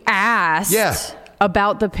 Since you asked Yeah.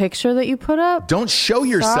 about the picture that you put up, Don't show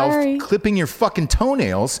yourself Sorry. clipping your fucking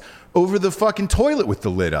toenails over the fucking toilet with the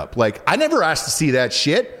lid up. Like, I never asked to see that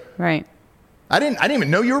shit. right. I didn't even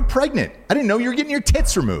know you were pregnant. I didn't know you were getting your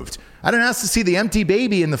tits removed. I didn't ask to see the empty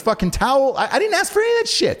baby in the fucking towel. I didn't ask for any of that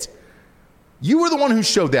shit. You were the one who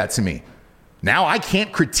showed that to me. Now I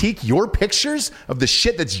can't critique your pictures of the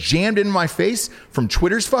shit that's jammed in my face from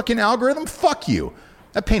Twitter's fucking algorithm? Fuck you.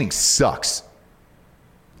 That painting sucks.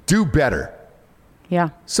 Do better.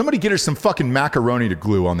 Yeah. Somebody get her some fucking macaroni to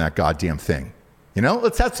glue on that goddamn thing. You know,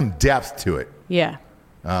 let's have some depth to it. Yeah.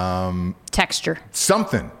 Texture.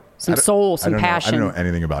 Something. Some soul, some I don't passion. know, I don't know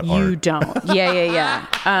anything about You art. don't. Yeah.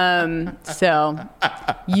 So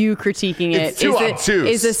you critiquing it It's too obtuse.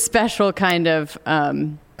 is a special kind of I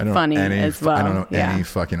don't funny know any, as well. I don't know Yeah. any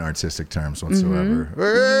fucking artistic terms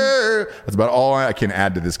whatsoever. That's about all I can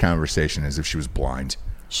add to this conversation is if she was blind.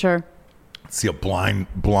 Sure. See a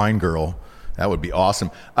blind girl. That would be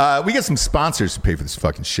awesome. We get some sponsors who pay for this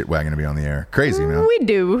fucking shit wagon to be on the air. Crazy, man. We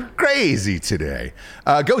do. Crazy today.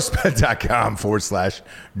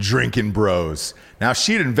 GhostBed.com/drinking bros. Now, if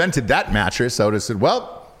she'd invented that mattress, I would have said,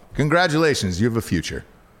 well, congratulations, you have a future.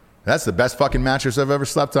 That's the best fucking mattress I've ever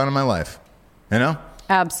slept on in my life. You know?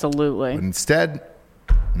 Absolutely. But instead,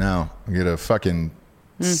 no. I get a fucking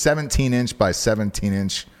 17-inch by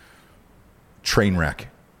 17-inch train wreck.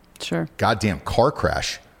 Sure. Goddamn car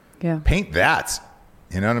crash. Yeah. Paint that.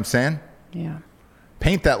 You know what I'm saying? Yeah.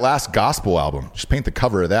 Paint that last gospel album. Just paint the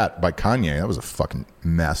cover of that by Kanye. That was a fucking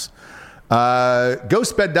mess.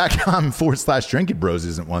 Ghostbed.com/drinking bros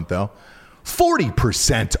isn't one, though.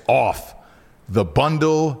 40% off the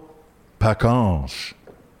bundle package.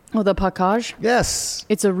 Oh, the package? Yes.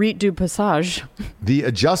 It's a Rite du Passage. The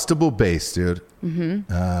adjustable base, dude.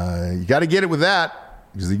 Mm-hmm. You got to get it with that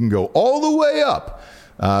because you can go all the way up.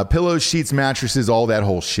 Pillows, sheets, mattresses, all that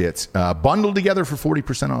whole shit. Bundled together for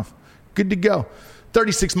 40% off. Good to go.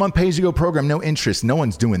 36-month pay-as-you-go program, no interest. No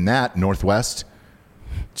one's doing that, Northwest.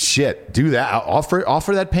 Shit, do that.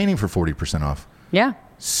 Offer that painting for 40% off. Yeah.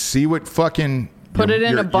 See what fucking Put it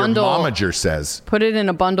in a bundle. Your momager says. Put it in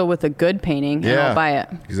a bundle with a good painting, and I'll buy it.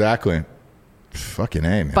 Exactly. Fucking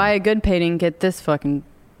A, man. Buy a good painting, get this fucking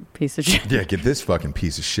piece of shit. Yeah, get this fucking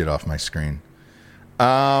piece of shit off my screen.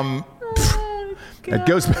 At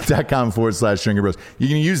ghostbed.com/Drinking Bros. You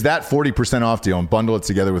can use that 40% off deal and bundle it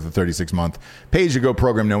together with a 36-month pay-as-you-go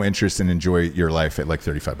program, no interest, and enjoy your life at like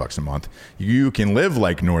 $35 a month. You can live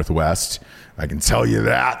like Northwest. I can tell you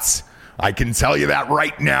that. I can tell you that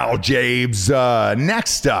right now, Jabes.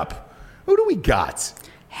 Next up, who do we got?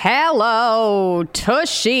 Hello,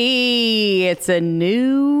 Tushy. It's a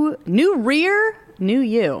new rear, new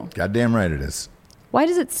you. Goddamn right it is. Why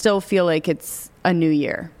does it still feel like it's a new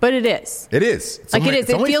year? But it is. It is. It's like only, it is.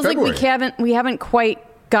 It feels February. like we haven't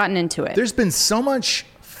quite gotten into it. There's been so much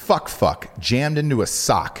fuck jammed into a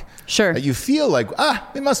sock. Sure. That you feel like,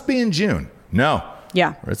 it must be in June. No.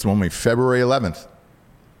 Yeah. It's only February 11th.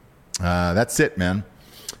 That's it, man.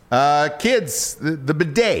 Kids, the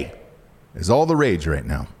bidet is all the rage right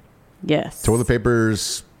now. Yes. Toilet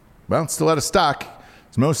paper's, well, it's still out of stock.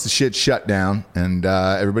 Most of the shit's shut down, and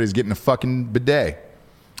everybody's getting a fucking bidet.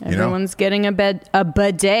 Everyone's getting a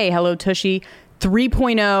bidet. Hello, Tushy.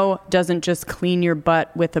 3.0 doesn't just clean your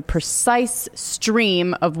butt with a precise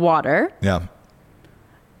stream of water. Yeah.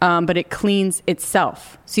 But it cleans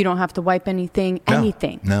itself. So you don't have to wipe anything. No.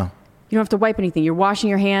 You don't have to wipe anything. You're washing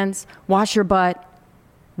your hands, wash your butt.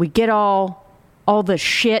 We get all the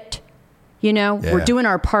shit. We're doing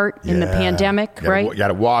our part in the pandemic, right? You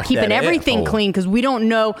gotta wash keeping that everything asshole. clean, because we don't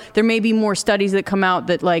know. There may be more studies that come out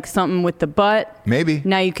that like something with the butt. Maybe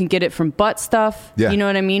now you can get it from butt stuff. Yeah. You know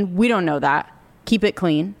what I mean? We don't know that. Keep it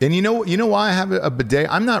clean. And you know why I have a bidet?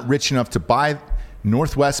 I'm not rich enough to buy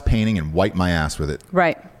Northwest painting and wipe my ass with it.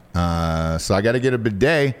 Right. So I got to get a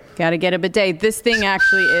bidet. Got to get a bidet. This thing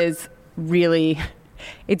actually is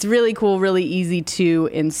it's really cool, really easy to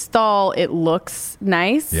install. It looks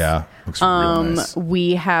nice. Yeah, looks real nice.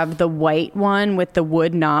 We have the white one with the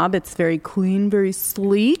wood knob. It's very clean, very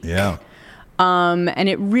sleek. Yeah. And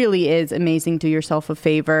it really is amazing. Do yourself a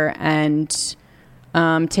favor and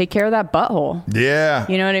take care of that butthole. Yeah.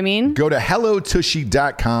 You know what I mean? Go to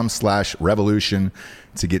hellotushy.com/revolution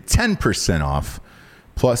to get 10% off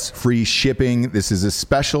plus free shipping. This is a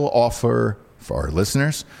special offer for our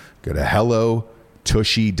listeners. Go to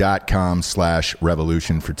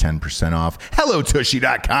hellotushy.com/revolution for 10% off.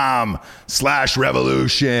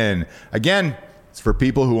 hellotushy.com/revolution. Again, it's for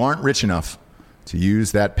people who aren't rich enough to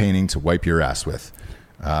use that painting to wipe your ass with.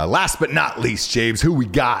 Last but not least, James, who we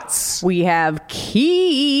got? We have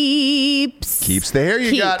Keeps. Keeps the hair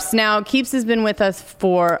you got. Now, Keeps has been with us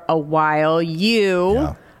for a while.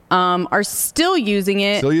 You are still using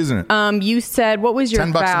it. Still using it. You said, what was your $10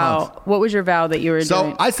 a vow? month. What was your vow that you were doing?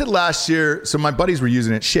 So I said last year, so my buddies were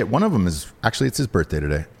using it. Shit, one of them is, actually, it's his birthday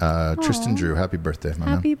today. Tristan Drew, happy birthday, my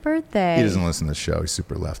man. Happy birthday. He doesn't listen to the show. He's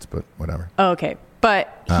super left, but whatever. Oh, okay.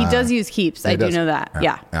 But he does use Keeps. I do know that.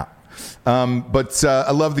 Yeah. But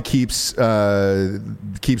I love the Keeps the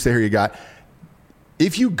hair you got.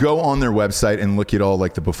 If you go on their website and look at all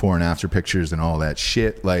like the before and after pictures and all that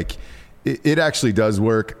shit, like it actually does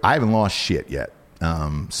work. I haven't lost shit yet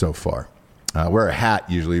so far. I wear a hat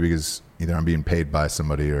usually because either I'm being paid by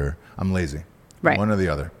somebody or I'm lazy. Right. One or the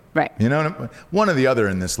other. Right. You know, one or the other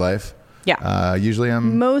in this life. Yeah. Usually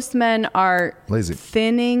I'm Most men are lazy.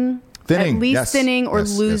 Thinning, at least thinning or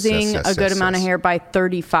losing a good amount of hair by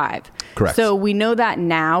 35. Correct. So we know that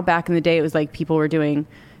now. Back in the day, it was like people were doing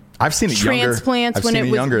I've seen it transplants I've when seen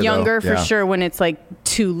it was younger for Yeah. sure, when it's like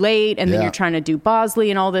too late and then Yeah. you're trying to do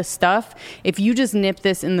Bosley and all this stuff. If you just nip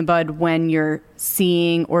this in the bud when you're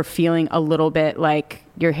seeing or feeling a little bit like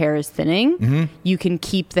your hair is thinning, you can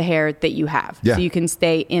keep the hair that you have. Yeah. So you can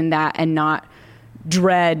stay in that and not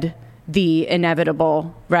dread the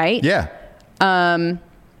inevitable, right? Yeah. Go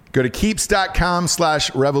to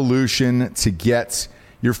keeps.com/revolution to get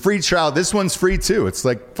your free trial. This one's free too. It's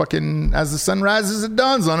like fucking as the sun rises, it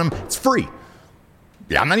dawns on them. It's free.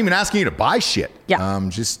 Yeah, I'm not even asking you to buy shit. Yeah.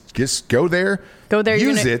 Just go there. Go there.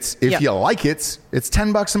 Use it. If you like it, it's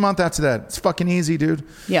 $10 a month after that. It's fucking easy, dude.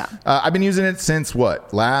 Yeah. I've been using it since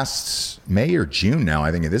last May or June now,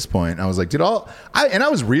 I think at this point. I was like, dude, I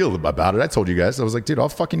was real about it. I told you guys. I was like, dude, I'll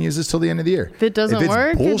fucking use this till the end of the year. If it doesn't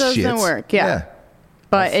work, it doesn't work. Yeah.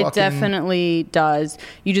 But it definitely does.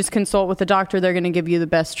 You just consult with the doctor. They're going to give you the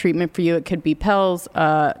best treatment for you. It could be pills,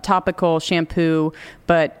 topical, shampoo,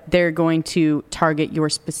 but they're going to target your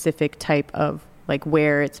specific type of, like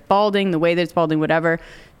where it's balding, the way that it's balding, whatever.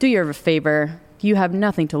 Do you a favor. You have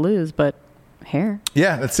nothing to lose but hair.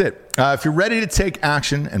 Yeah, that's it. If you're ready to take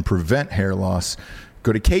action and prevent hair loss,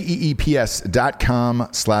 Go to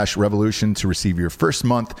keeps.com/revolution to receive your first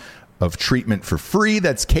month of treatment for free.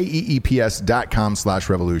 That's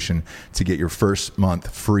keeps.com/revolution to get your first month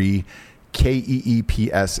free.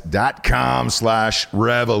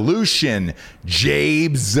 keeps.com/revolution.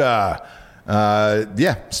 Jabes.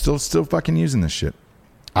 Yeah, still fucking using this shit.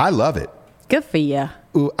 I love it. Good for you.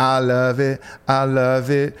 Ooh, I love it. I love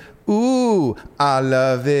it. Ooh, I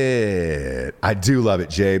love it. I do love it,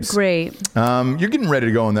 Jabes. Great. You're getting ready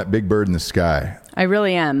to go on that big bird in the sky I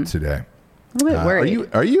really am. today. A little bit worried.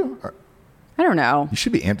 Are you? I don't know. You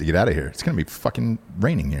should be amped to get out of here. It's going to be fucking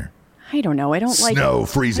raining here. I don't know. I don't like Snow,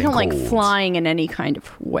 freezing I don't like cold. flying in any kind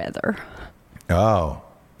of weather. Oh,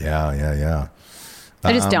 yeah.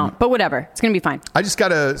 I just don't. But whatever. It's going to be fine. I just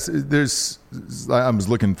got I was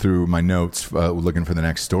looking through my notes, looking for the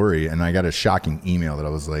next story, and I got a shocking email that I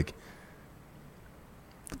was like,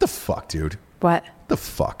 what the fuck, dude? What? The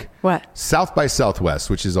fuck? What? South by Southwest,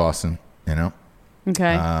 which is awesome, you know?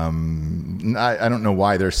 Okay. I don't know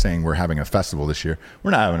why they're saying we're having a festival this year.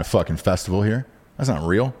 We're not having a fucking festival here. That's not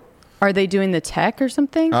real. Are they doing the tech or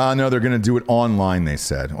something? No, they're going to do it online, they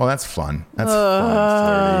said. Well, that's fun. That's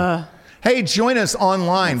fun. Flirty. Hey, join us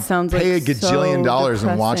online. That sounds Pay like a gajillion so dollars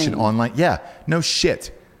and watch it depressing. online. Yeah, no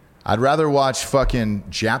shit. I'd rather watch fucking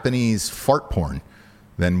Japanese fart porn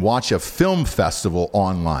than watch a film festival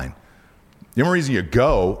online. The only reason you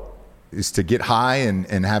go is to get high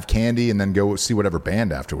and have candy and then go see whatever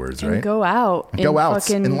band afterwards, and right? go out. Go out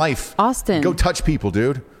fucking in life. Austin. Go touch people,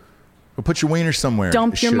 dude. Go put your wiener somewhere.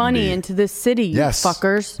 Dump It your shouldn't money be. into this city, Yes. you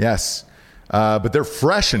fuckers. Yes. But their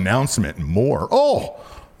fresh announcement and more. Oh,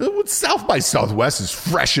 South by Southwest is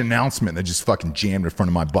fresh announcement that just fucking jammed in front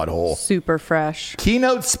of my butthole. Super fresh.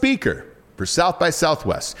 Keynote speaker for South by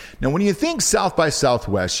Southwest. Now, when you think South by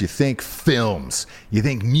Southwest, you think films, you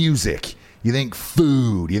think music, you think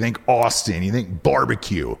food, you think Austin, you think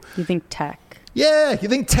barbecue. You think tech. Yeah, you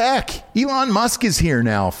think tech. Elon Musk is here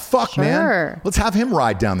now. Fuck, Sure. man. Let's have him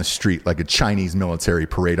ride down the street like a Chinese military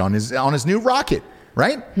parade on his new rocket,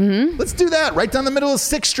 right? Mm-hmm. Let's do that right down the middle of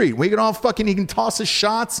 6th Street. We can all fucking, he can toss us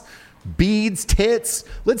shots, beads, tits.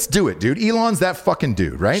 Let's do it, dude. Elon's that fucking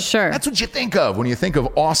dude, right? Sure. That's what you think of when you think of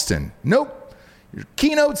Austin. Nope. Your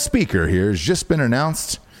keynote speaker here has just been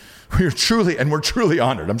announced. We're truly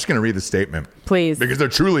honored. I'm just going to read the statement. Please. Because they're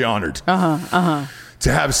truly honored. To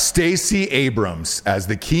have Stacey Abrams as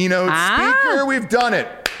the keynote speaker. We've done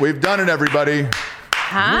it. We've done it, everybody.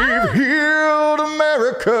 We've healed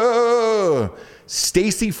America.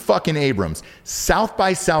 Stacey fucking Abrams, South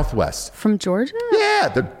by Southwest. From Georgia? Yeah,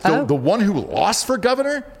 the one who lost for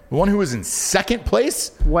governor, the one who was in second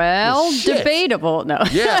place. Well, Shit. debatable. No.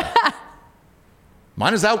 Yeah.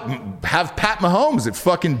 Might as well have Pat Mahomes at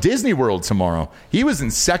fucking Disney World tomorrow. He was in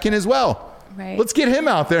second as well. Right. Let's get him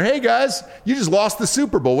out there. Hey, guys, you just lost the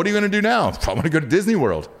Super Bowl. What are you going to do now? I want to go to Disney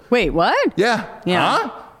World. Wait, what? Yeah. Yeah.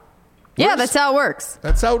 Huh? Yeah, that's how it works.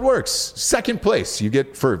 That's how it works. Second place you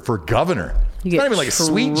get for governor. It's not even like a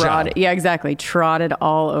sweet job. Yeah, exactly. Trotted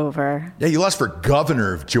all over. Yeah, you lost for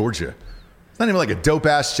governor of Georgia. It's not even like a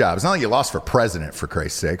dope-ass job. It's not like you lost for president, for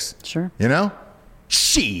Christ's sakes. Sure. You know?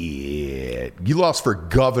 Shit. You lost for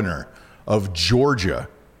governor of Georgia.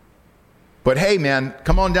 But hey, man,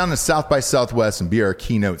 come on down to South by Southwest and be our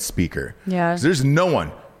keynote speaker. Yeah. 'Cause there's no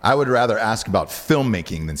one I would rather ask about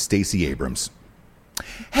filmmaking than Stacey Abrams.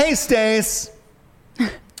 Hey, Stace.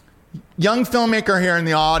 Young filmmaker here in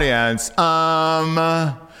the audience.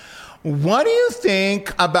 What do you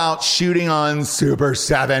think about shooting on Super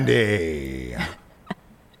 70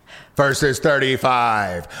 versus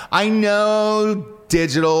 35? I know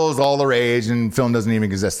digital is all the rage and film doesn't even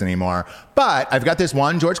exist anymore, but I've got this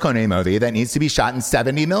one George Clooney movie that needs to be shot in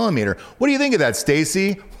 70 millimeter. What do you think of that,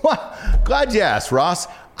 Stacy? Glad you asked, Ross.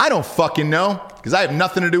 I don't fucking know because I have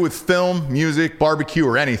nothing to do with film, music, barbecue,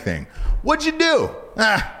 or anything. What'd you do?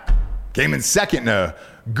 Came in second in a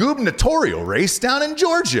gubernatorial race down in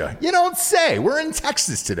Georgia. You don't say. We're in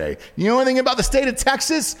Texas today. You know anything about the state of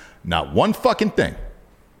Texas? Not one fucking thing.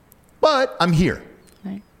 But I'm here.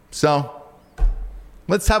 Right. So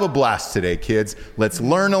let's have a blast today, kids. Let's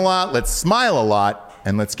learn a lot. Let's smile a lot.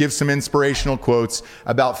 And let's give some inspirational quotes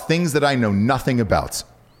about things that I know nothing about.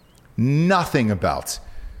 Nothing about.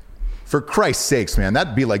 For Christ's sakes, man,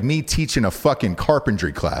 that'd be like me teaching a fucking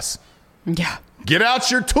carpentry class. Yeah. Get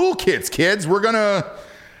out your toolkits, kids. We're going to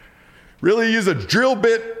really use a drill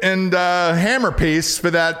bit and hammer piece for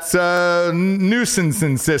that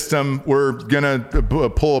nuisance system we're going to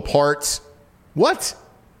pull apart. What?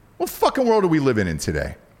 What fucking world are we living in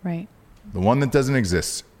today? Right. The one that doesn't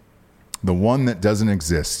exist. The one that doesn't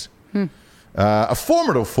exist. A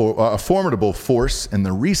formidable force in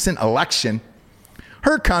the recent election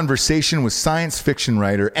Her conversation with science fiction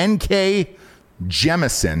writer N.K.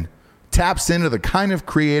 Jemisin taps into the kind of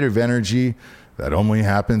creative energy that only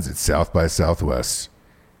happens at South by Southwest.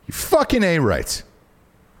 You fucking A right.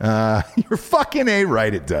 You're fucking A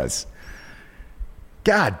right, it does.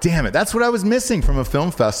 God damn it. That's what I was missing from a film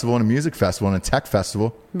festival and a music festival and a tech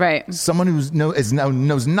festival. Right. Someone who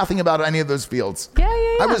knows nothing about any of those fields. Yeah.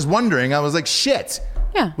 I was wondering. I was like, shit.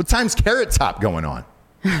 Yeah. What time's Carrot Top going on?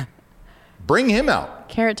 Bring him out.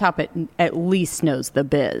 Carrot Top at least knows the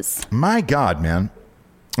biz. My God, man.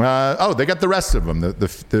 They got the rest of them.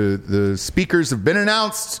 The speakers have been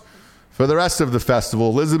announced for the rest of the festival.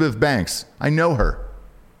 Elizabeth Banks. I know her.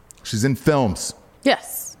 She's in films.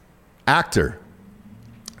 Yes. Actor.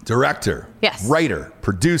 Director. Yes. Writer.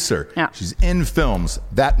 Producer. Yeah. She's in films.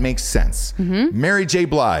 That makes sense. Mary J.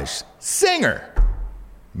 Blige. Singer.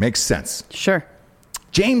 Makes sense. Sure.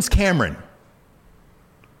 James Cameron.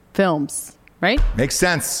 Films, right? Makes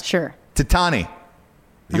sense. Sure. Titanic.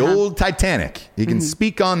 The old Titanic. You can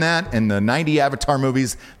speak on that and the 90 Avatar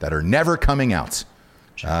movies that are never coming out.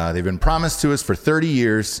 They've been promised to us for 30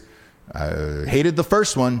 years. Hated the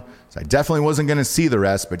first one, so I definitely wasn't going to see the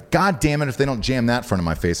rest. But God damn it, if they don't jam that in front of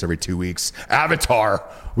my face every 2 weeks. Avatar,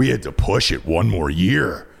 we had to push it one more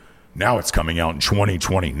year. Now it's coming out in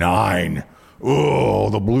 2029. Oh,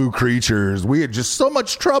 the blue creatures. We had just so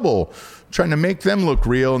much trouble trying to make them look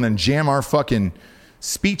real and then jam our fucking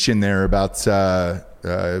speech in there about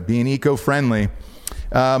being eco-friendly.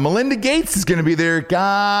 Melinda Gates is going to be there.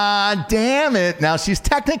 God damn it. Now, she's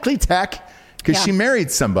technically tech because she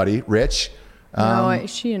married somebody rich. No,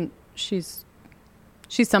 she's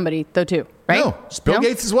somebody though too, right? No, it's Bill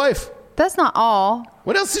Gates' wife. That's not all.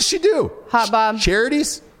 What else does she do? Hot Bob.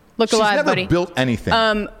 Charities? Look alive, She's never buddy. built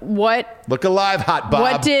anything. What? Look alive, Hot Bob.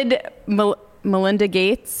 What did Melinda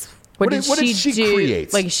Gates? What did she do?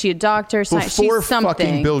 create? Like, is she a doctor? Before She's something.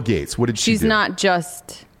 fucking Bill Gates, what did she do? She's not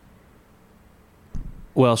just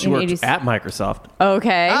Well, she In worked 80s. at Microsoft.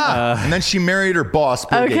 okay. And then she married her boss,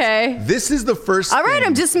 Bill Okay. Gates. This is the first All right, thing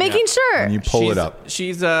I'm just making sure. when you pull she's, it up.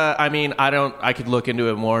 She's, I could look into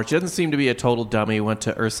it more. She doesn't seem to be a total dummy. Went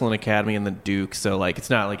to Ursuline Academy and the Duke, so like it's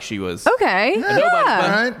not like she was Okay. a nobody. Yeah.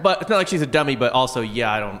 Alright. But it's not like she's a dummy. But also,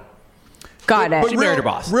 I don't. Got it. She married her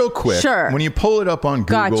boss. Real quick. Sure. When you pull it up on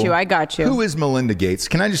Google. Got you, I got you. Who is Melinda Gates?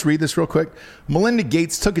 Can I just read this real quick? Melinda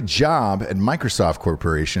Gates took a job at Microsoft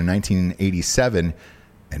Corporation in 1987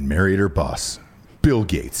 and married her boss, Bill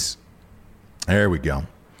Gates. There we go.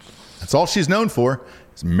 That's all she's known for,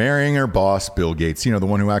 is marrying her boss, Bill Gates. You know, the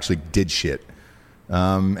one who actually did shit.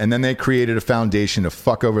 And then they created a foundation to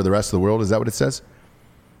fuck over the rest of the world. Is that what it says?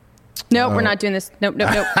 Nope, we're not doing this. Nope.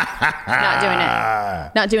 Not doing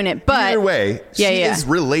it. Not doing it. But Either way, she yeah. is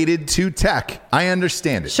related to tech. I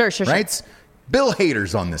understand it. Sure. Right? Bill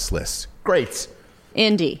Hader's on this list. Great.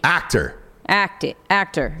 indie, Actor.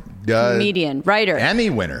 actor, comedian, writer, Emmy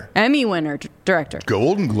winner. Director.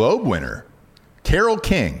 Golden Globe winner. Carole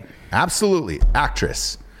King. Absolutely.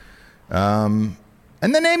 Actress. And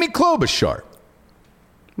then Amy Klobuchar.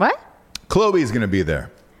 What? Chloe's going to be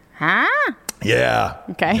there. Huh? Yeah.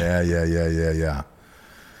 Okay. Yeah.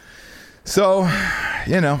 So,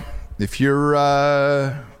 if you're,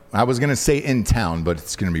 I was going to say in town, but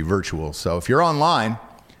it's going to be virtual. So if you're online,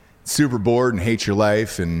 super bored and hate your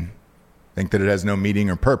life and think that it has no meaning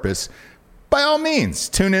or purpose, by all means,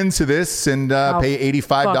 tune into this and pay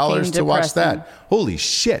 $85 to watch that. Holy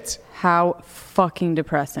shit. How fucking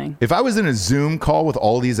depressing. If I was in a Zoom call with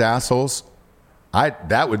all these assholes,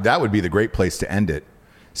 that would be the great place to end it.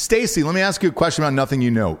 Stacy, let me ask you a question about nothing you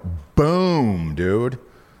know. Boom, dude.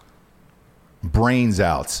 Brains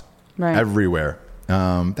out Right. everywhere.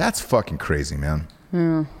 That's fucking crazy, man.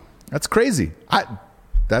 Yeah. That's crazy.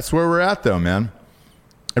 That's where we're at, though, man.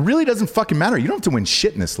 It really doesn't fucking matter. You don't have to win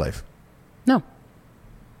shit in this life. No.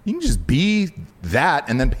 You can just be that,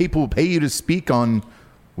 and then people will pay you to speak on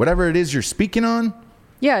whatever it is you're speaking on.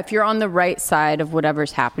 Yeah, if you're on the right side of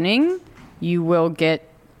whatever's happening, you will get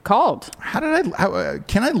called.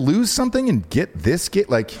 Can I lose something and get this gig?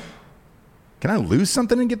 Like, can I lose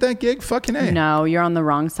something and get that gig? Fucking A. No, you're on the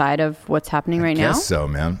wrong side of what's happening right now. Guess so,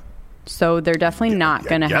 man. So they're definitely not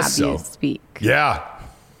going to have guess so. you speak. Yeah.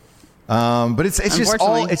 But it's just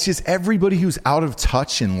Unfortunately. it's just everybody who's out of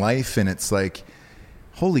touch in life, and it's like,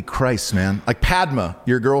 holy Christ, man. Like Padma,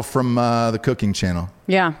 your girl from the cooking channel.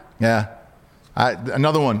 Yeah. Yeah.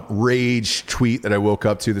 Another one, rage tweet that I woke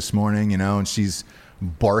up to this morning, and she's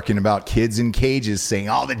barking about kids in cages, saying,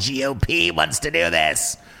 oh, the GOP wants to do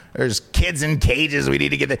this. There's kids in cages. We need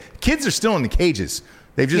to get the kids are still in the cages.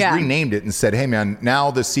 They've just renamed it and said, hey, man,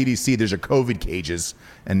 now the CDC, there's a COVID cages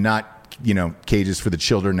and not, cages for the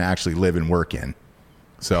children to actually live and work in.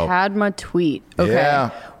 So Padma tweet. Okay.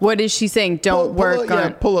 Yeah. What is she saying? Don't work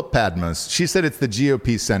on. Pull up Padma's. She said it's the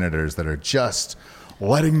GOP senators that are just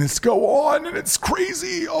letting this go on, and it's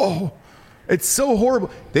crazy. Oh, it's so horrible.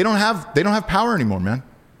 They don't have power anymore, man.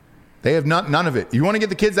 They have none of it. You want to get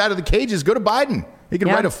the kids out of the cages? Go to Biden. He can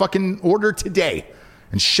write a fucking order today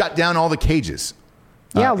and shut down all the cages.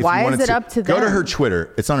 Yeah, why is it up to them? Go to her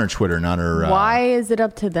Twitter. It's on her Twitter, not her. Why is it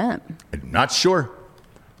up to them? I'm not sure.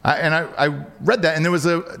 I read that, and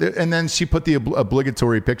and then she put the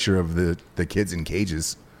obligatory picture of the kids in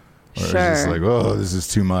cages. Sure. It's just like, oh, this is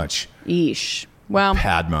too much. Yeesh. Well,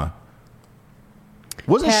 Padma.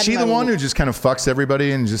 Wasn't she the one who just kind of fucks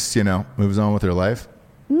everybody and just, moves on with her life?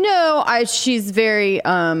 No, she's very,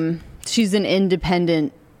 she's an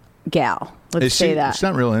independent gal. Let's say that. She's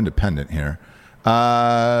not real independent here.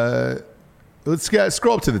 Let's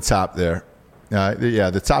scroll up to the top there.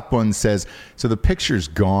 The top one says, so the picture's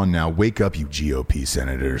gone now. Wake up, you GOP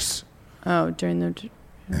senators. Oh, during the...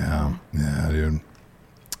 Yeah, dude.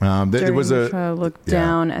 There was a trial, looked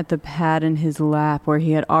down at the pad in his lap where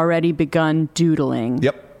he had already begun doodling.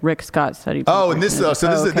 Yep. Rick Scott study. Oh, and this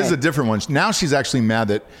is a different one. Now she's actually mad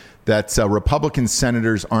that Republican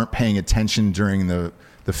senators aren't paying attention during the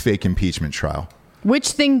fake impeachment trial. Which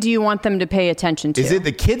thing do you want them to pay attention to? Is it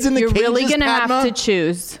the kids in the cages, You're really going to Padma? have to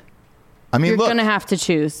choose. I mean, You're going to have to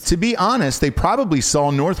choose. To be honest, they probably saw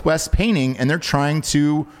Northwest painting and they're trying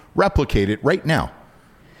to replicate it right now.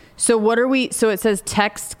 So what are we? So it says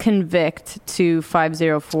text convict to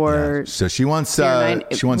 504. Yeah. So she wants Trump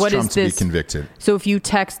to be convicted. So if you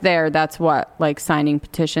text there, that's what, like signing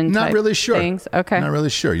petition. Not really sure. Things? Okay. Not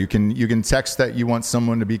really sure. You can text that you want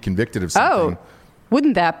someone to be convicted of something. Oh,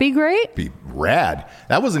 wouldn't that be great? Be rad.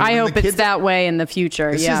 That wasn't. I even hope the it's kids. that way in the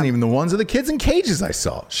future. This isn't even the ones of the kids in cages I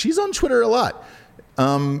saw. She's on Twitter a lot.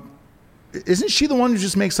 Isn't she the one who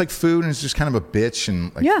just makes like food and is just kind of a bitch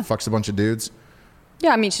and like fucks a bunch of dudes?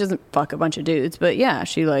 Yeah, I mean, she doesn't fuck a bunch of dudes, but yeah,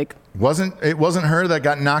 she like... Wasn't her that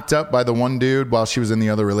got knocked up by the one dude while she was in the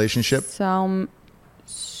other relationship?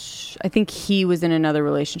 I think he was in another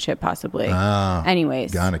relationship, possibly.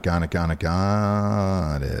 Anyways. Got it.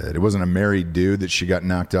 It wasn't a married dude that she got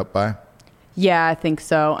knocked up by? Yeah, I think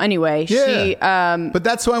so. Anyway, she... But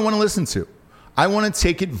that's who I want to listen to. I want to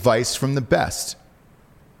take advice from the best.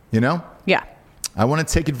 You know? Yeah. I want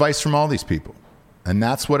to take advice from all these people. And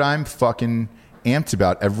that's what I'm fucking... amped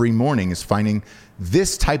about every morning is finding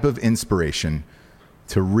this type of inspiration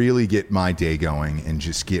to really get my day going and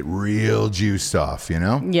just get real juiced off,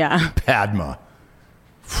 Yeah. Padma.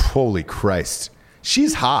 Holy Christ.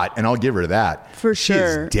 She's hot, and I'll give her that. For she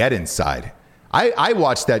sure. Is dead inside. I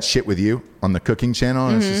watched that shit with you on the cooking channel,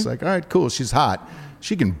 and it's just like, all right, cool, she's hot.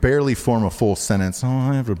 She can barely form a full sentence. Oh,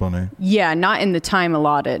 hi, everybody. Yeah, not in the time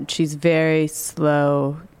allotted. She's very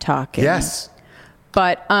slow talking. Yes.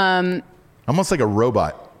 But... almost like a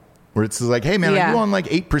robot where it's like, hey man, are you on like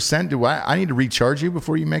 8%? Do I need to recharge you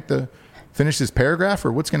before you finish this paragraph,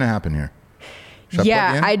 or what's going to happen here?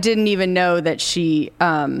 I didn't even know that she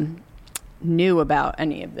knew about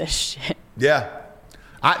any of this shit. Yeah.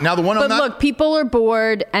 Now the one but look, people are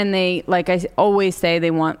bored and they, like I always say,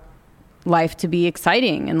 they want life to be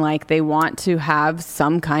exciting and like they want to have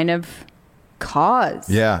some kind of cause.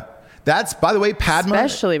 Yeah. That's, by the way, Padma,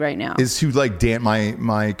 especially right now, is who like Dan,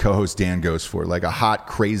 my co-host Dan goes for, like a hot,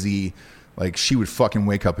 crazy, like she would fucking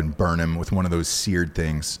wake up and burn him with one of those seared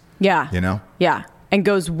things. Yeah. Yeah. And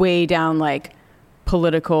goes way down like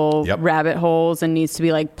political rabbit holes and needs to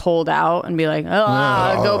be like pulled out and be like,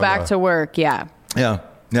 go back to work. Yeah. Yeah.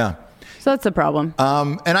 Yeah. So that's the problem.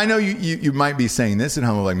 And I know you might be saying this at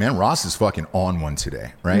home, like, man, Ross is fucking on one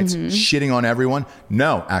today, right? Shitting on everyone.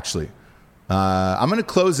 No, actually. I'm going to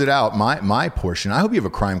close it out, my portion. I hope you have a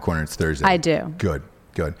crime corner. It's Thursday. I do. Good.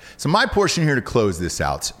 So my portion here to close this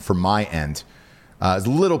out from my end is a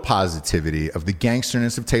little positivity of the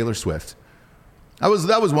gangsterness of Taylor Swift.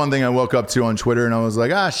 That was one thing I woke up to on Twitter, and I was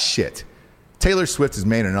like, shit. Taylor Swift has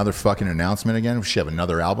made another fucking announcement again. She have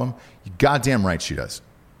another album. You goddamn right she does.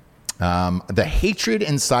 The hatred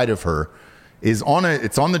inside of her is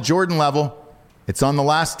it's on the Jordan level. It's on the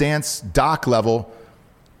Last Dance doc level.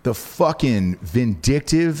 The fucking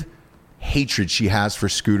vindictive hatred she has for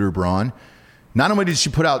Scooter Braun. Not only did she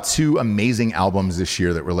put out 2 amazing albums this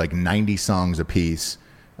year that were like 90 songs apiece,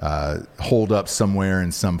 holed up somewhere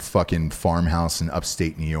in some fucking farmhouse in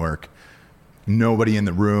upstate New York, nobody in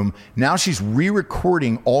the room. Now she's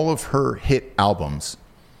re-recording all of her hit albums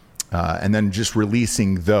and then just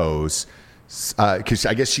releasing those because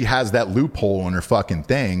I guess she has that loophole in her fucking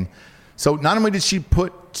thing. So not only did she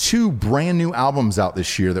put 2 brand new albums out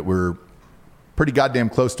this year that were pretty goddamn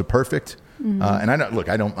close to perfect. And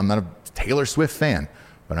I'm not a Taylor Swift fan,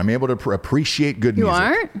 but I'm able to appreciate good music. You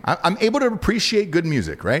aren't? I'm able to appreciate good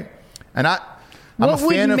music, right? And I'm a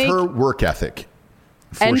fan of her work ethic.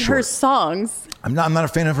 And sure. her songs. I'm not a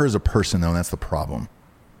fan of her as a person, though, and that's the problem.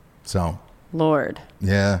 So. Lord.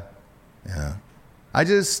 Yeah. I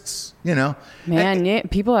just, Man,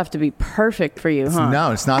 people have to be perfect for you, huh?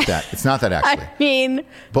 No, it's not that. It's not that, actually. I mean,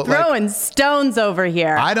 but throwing stones over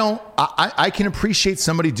here. I can appreciate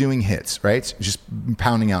somebody doing hits, right? Just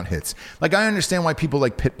pounding out hits. Like, I understand why people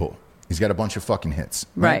like Pitbull. He's got a bunch of fucking hits.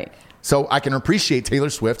 Right. So I can appreciate Taylor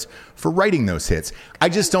Swift for writing those hits. I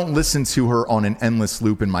just don't listen to her on an endless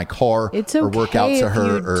loop in my car or work out to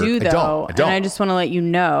her. You do, though. I don't. And I just want to let you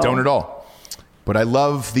know. Don't at all. But I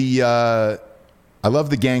love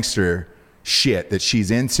the gangster shit that she's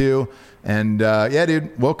into. And yeah,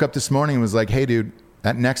 dude, woke up this morning and was like, hey, dude,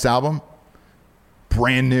 that next album,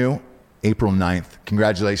 brand new, April 9th.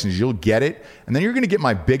 Congratulations. You'll get it. And then you're going to get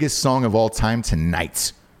my biggest song of all time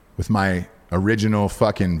tonight with my original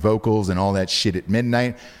fucking vocals and all that shit at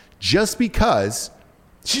midnight. Just because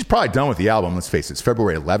she's probably done with the album. Let's face it. It's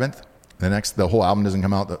February 11th. The whole album doesn't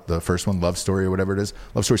come out. The first one, Love Story or whatever it is.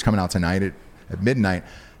 Love Story's coming out tonight at midnight.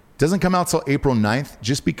 Doesn't come out till April 9th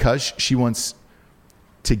just because she wants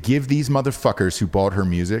to give these motherfuckers who bought her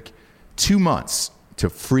music 2 months to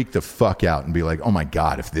freak the fuck out and be like, oh my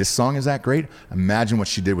God, if this song is that great, imagine what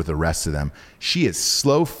she did with the rest of them. She is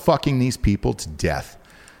slow fucking these people to death.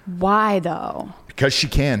 Why though? Because she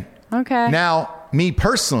can. Okay. Now, me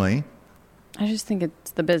personally, I just think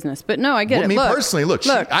it's the business, but no, I get it. Me personally, look.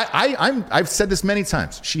 I've said this many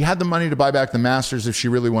times. She had the money to buy back the Masters. If she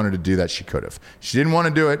really wanted to do that, she could have. She didn't want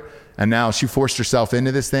to do it, and now she forced herself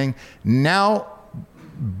into this thing. Now,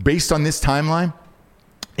 based on this timeline,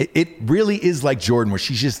 it really is like Jordan, where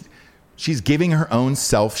she's giving her own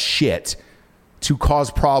self shit to cause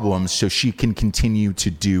problems so she can continue to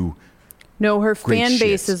do. No, her fan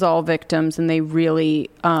base is all victims, and they really.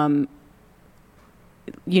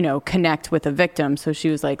 Connect with a victim. So she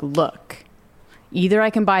was like, look, either I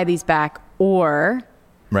can buy these back or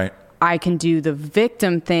I can do the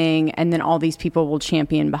victim thing, and then all these people will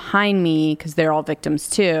champion behind me because they're all victims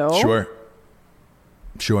too.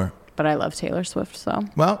 Sure. But I love Taylor Swift, so.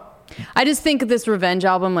 Well. I just think this Revenge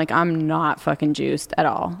album, like, I'm not fucking juiced at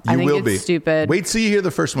all. I think it's stupid. Wait till you hear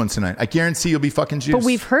the first one tonight. I guarantee you'll be fucking juiced. But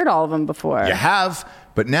we've heard all of them before. You have.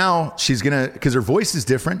 But now she's going to, because her voice is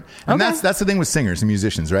different. And that's the thing with singers and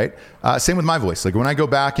musicians, right? Same with my voice. Like when I go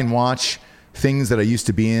back and watch things that I used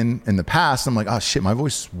to be in the past, I'm like, oh shit, my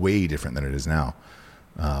voice is way different than it is now.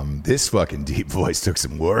 This fucking deep voice took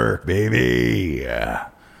some work, baby. Yeah.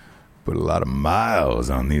 Put a lot of miles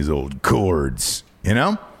on these old chords,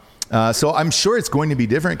 So I'm sure it's going to be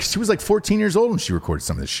different because she was like 14 years old when she recorded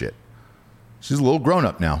some of this shit. She's a little grown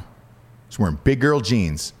up now. She's wearing big girl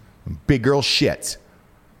jeans and big girl shit.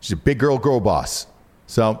 She's a big girl boss.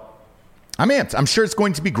 So I'm amped. I'm sure it's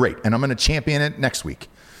going to be great. And I'm going to champion it next week.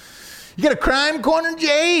 You got a Crime Corner,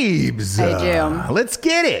 Jabes? I do. Let's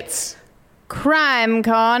get it. Crime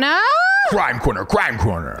Corner. Crime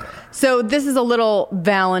Corner. So this is a little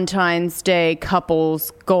Valentine's Day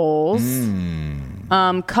couples goals.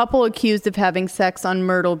 Couple accused of having sex on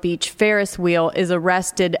Myrtle Beach Ferris wheel is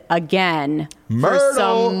arrested again for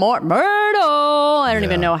some more Myrtle. I don't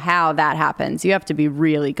even know how that happens. You have to be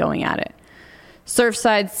really going at it.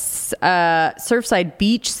 Surfside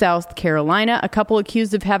Beach, South Carolina. A couple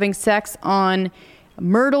accused of having sex on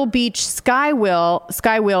Myrtle Beach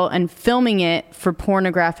Skywheel and filming it for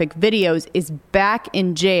pornographic videos is back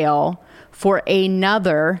in jail for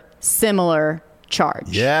another similar charge.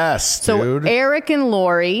 Yes, so dude. Eric and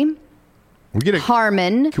Lori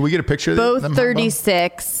Harmon, can we get a picture of both them?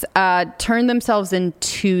 36, turned themselves in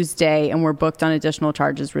Tuesday and were booked on additional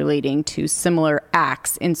charges relating to similar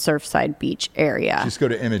acts in Surfside Beach area. Just go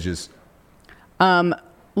to images.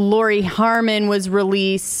 Lori Harmon was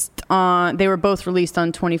released on, they were both released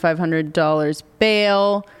on $2,500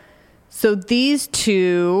 bail. So these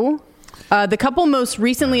two, the couple most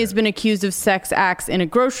recently has been accused of sex acts in a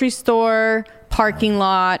grocery store, parking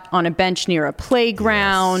lot, on a bench near a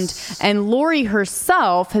playground. Yes. And Lori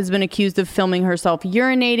herself has been accused of filming herself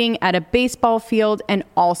urinating at a baseball field and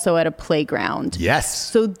also at a playground. Yes.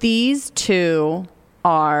 So these two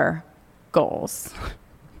are goals.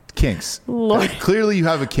 Kinks. Clearly you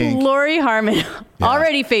have a kink. Lori Harmon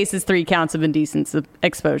already faces 3 counts of indecent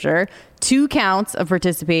exposure, 2 counts of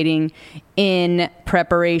participating in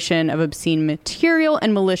preparation of obscene material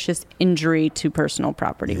and malicious injury to personal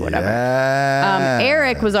property, whatever. Yes.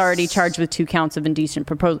 Eric was already charged with 2 counts of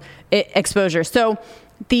indecent exposure. So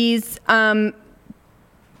these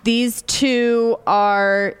two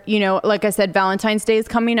are, like I said, Valentine's Day is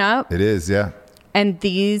coming up. It is, yeah. And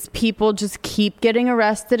these people just keep getting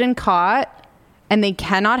arrested and caught, and they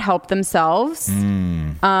cannot help themselves.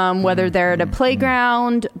 Whether they're at a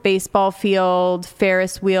playground, baseball field,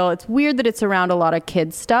 Ferris wheel. It's weird that it's around a lot of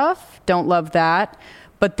kids stuff. Don't love that.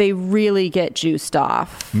 But they really get juiced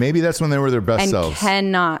off. Maybe that's when they were their best and selves.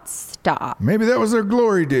 Cannot stop. Maybe that was their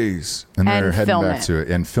glory days. And they're And heading film back it. to it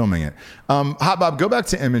and filming it. Hot Bob, go back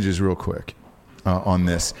to images real quick on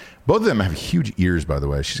this. Both of them have huge ears, by the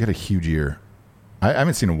way. She's got a huge ear. I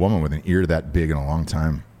haven't seen a woman with an ear that big in a long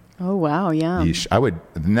time. Oh, wow. Yeah. Yeesh. I would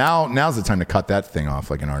now's the time to cut that thing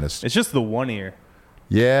off like an artist. It's just the one ear.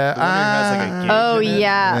 Yeah. The one ear has like a gauge Oh, in it.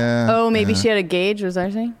 yeah. Yeah, Oh, maybe yeah. she had a gauge, was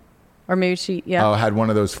I saying? Or maybe she, yeah. Oh, had one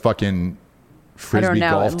of those fucking I frisbee don't know.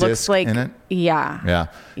 golf It looks discs like, in it. yeah. Yeah.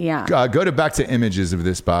 Yeah. Go back to images of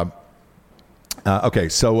this, Bob. Okay,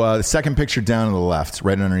 so the second picture down to the left,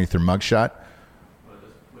 right underneath her mugshot.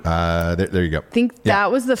 There you go. I think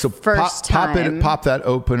that was the first time. Pop that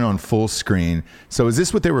open on full screen. So is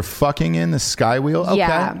this what they were fucking in, the sky wheel? Okay.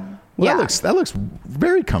 Yeah. Well, Yeah. that looks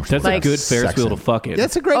very comfortable. That's a good Ferris wheel to fuck in. Yeah,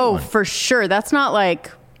 that's a great Oh, one. for sure. That's not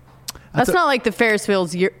like the Ferris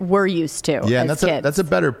wheels we're used to. Yeah, as and kids. that's a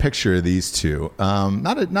better picture of these two.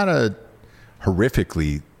 Not a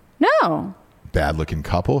horrifically No. bad looking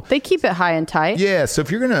couple. They keep it high and tight. Yeah, so if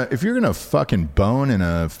you're gonna fucking bone in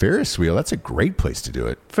a Ferris wheel, that's a great place to do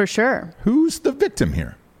it. For sure. Who's the victim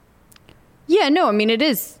here? Yeah, no, I mean, it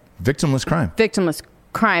is Victimless crime. victimless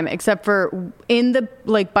crime, except for in the,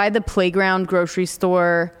 like, by the playground, grocery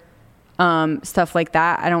store, stuff like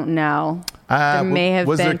that. I don't know. There may have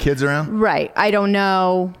was been. there kids around? Right. I don't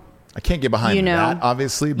know. I can't get behind You know. that,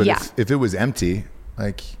 obviously, but Yeah. if it was empty,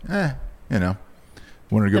 like, you know,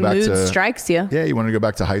 wanted to go The back mood to strikes you. Yeah, you want to go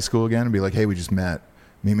back to high school again and be like, hey, we just met.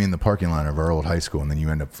 Meet me in the parking lot of our old high school, and then you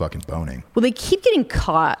end up fucking boning. Well, they keep getting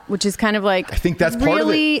caught, which is kind of like, I think that's part of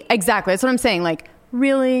really exactly. That's what I'm saying. Like,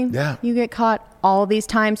 really, Yeah. you get caught all these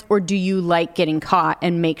times, or do you like getting caught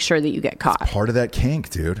and make sure that you get caught? Part of that kink,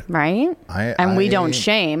 dude. Right? And we don't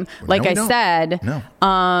shame. Like No, we I don't. said,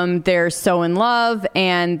 No. they're so in love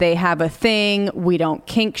and they have a thing. We don't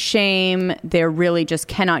kink shame. They really just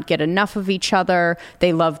cannot get enough of each other.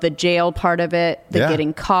 They love the jail part of it, the Yeah.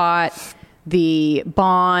 getting caught, the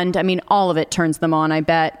bond. I mean, all of it turns them on, I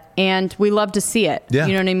bet. And we love to see it. Yeah.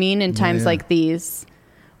 You know what I mean? In times yeah. like these,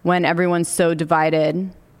 when everyone's so divided,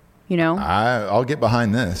 you know? I'll get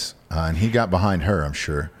behind this. And he got behind her, I'm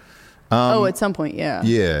sure. At some point, yeah.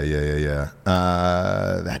 Yeah.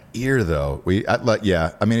 That ear, though.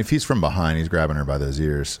 I mean, if he's from behind, he's grabbing her by those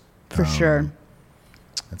ears. For sure.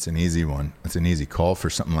 That's an easy one. That's an easy call for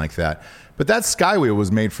something like that. But that Skywheel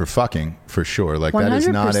was made for fucking, for sure. Like, that is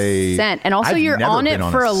not a... 100%. And also, I've you're never on it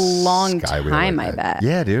been for a Skywheel long like time, I that. bet.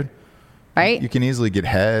 Yeah, dude. Right? You can easily get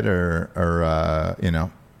head or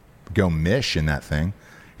go mish in that thing.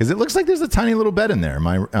 Because it looks like there's a tiny little bed in there.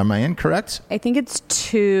 Am I incorrect? I think it's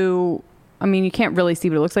two. I mean, you can't really see,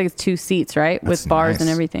 but it looks like it's two seats, right? That's With bars nice. and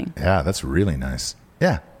everything. Yeah, that's really nice.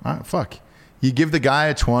 Yeah. Fuck. You give the guy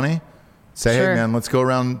a 20, say, Sure. hey, man, let's go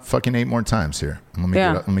around fucking 8 more times here. And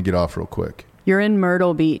let me get off real quick. You're in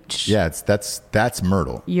Myrtle Beach. Yeah, that's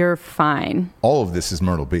Myrtle. You're fine. All of this is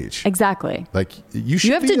Myrtle Beach. Exactly. Like, you should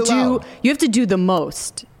You have be to allowed. do the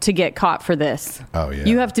most to get caught for this. Oh, yeah.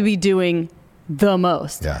 You have to be doing the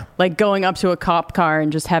most. Yeah. Like going up to a cop car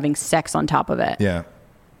and just having sex on top of it. Yeah.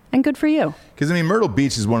 And good for you. Because, I mean, Myrtle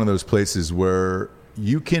Beach is one of those places where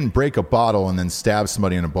you can break a bottle and then stab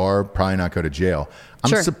somebody in a bar, probably not go to jail. I'm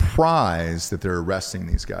Sure. surprised that they're arresting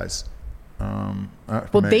these guys.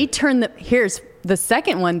 Well, here's the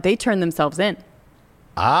second one. They turn themselves in.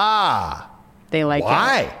 They like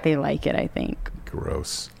Why? it. They like it, I think.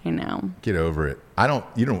 Gross. I know. Get over it. I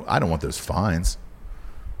don't want those fines.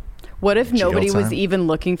 What if nobody was time? even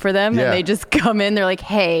looking for them Yeah. and they just come in? They're like,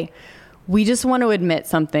 hey, we just want to admit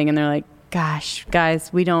something. And they're like, gosh, guys,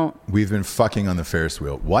 We've been fucking on the Ferris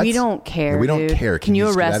wheel. What? We don't care, We don't dude. care. Can you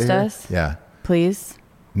just get arrest out of here? us? Yeah. please.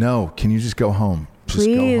 No. Can you just go home? Just go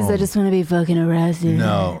Please, home. I just want to be fucking arrested.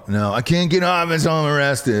 No, I can't get off until I'm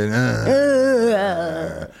arrested.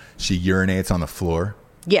 She urinates on the floor.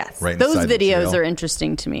 Yes, Right those inside the videos jail. are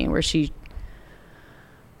interesting to me, where she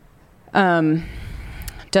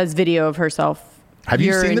does video of herself. Have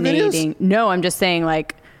you seen the videos? urinating. No, I'm just saying,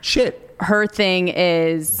 like, Shit. her thing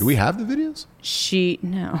is Do we have the videos?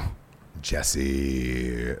 no.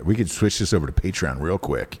 Jesse, we could switch this over to Patreon real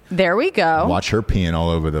quick. There we go. Watch her peeing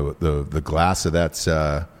all over the glass of that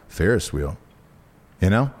Ferris wheel.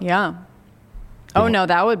 You know? Yeah. Oh no,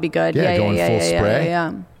 that would be good. Yeah, Yeah, going yeah, full yeah, spray.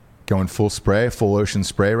 yeah. Going full spray, full ocean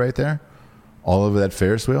spray right there. All over that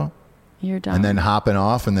Ferris wheel. You're done. And then hopping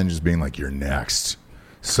off and then just being like, you're next.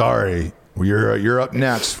 Sorry, Well, you're up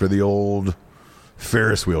next for the old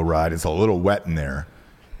Ferris wheel ride. It's a little wet in there.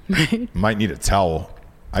 Might need a towel.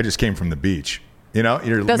 I just came from the beach. You know,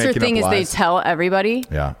 you're That's making the thing up is lies. they tell everybody.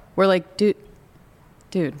 Yeah. We're like, dude,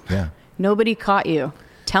 Yeah. nobody caught you.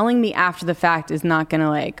 Telling me after the fact is not going to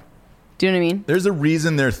like, do you know what I mean? There's a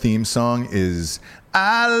reason their theme song is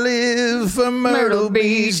I live for Myrtle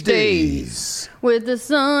Beach days. With the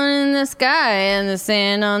sun in the sky and the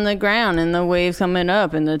sand on the ground and the waves coming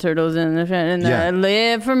up and the turtles in the and Yeah. I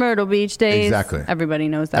live for Myrtle Beach days. Exactly. Everybody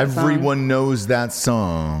knows that song. Everyone knows that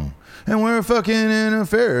song. And we're fucking in a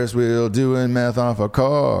Ferris wheel doing meth off a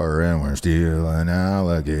car and we're stealing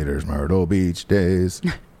alligators. Myrtle Beach days.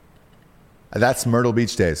 That's Myrtle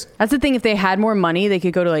Beach days. That's the thing. If they had more money, they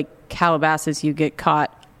could go to like Calabasas. You get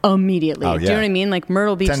caught immediately. Oh, Do you know yeah. what I mean? Like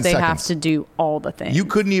Myrtle Beach, 10 they have seconds. to do all the things. You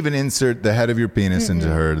couldn't even insert the head of your penis into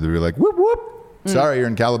her. They'd be like, whoop, whoop. Sorry, you're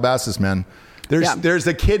in Calabasas, man. There's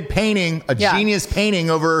a kid painting, a Yeah. genius painting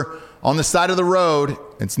over on the side of the road.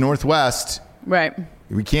 It's Northwest. Right.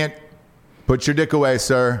 We can't put your dick away,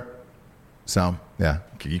 sir. So, yeah,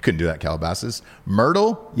 you couldn't do that, Calabasas.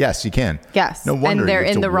 Myrtle? Yes, you can. Yes, No wonder and they're you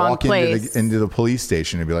have in to the wrong walk place. into the police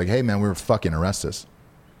station and be like, hey, man, we were fucking arrest us.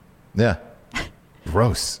 Yeah.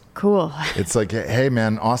 Gross. Cool. It's like, hey,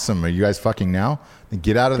 man, awesome. Are you guys fucking now? Then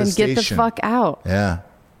get out of the Then station. get the fuck out. Yeah.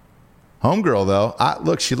 Homegirl, though,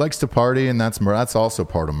 look, she likes to party, and that's also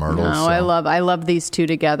part of Myrtle. No, so. I love these two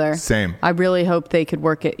together. Same. I really hope they could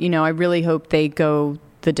work it. You know, I really hope they go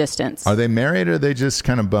the distance. Are they married, or are they just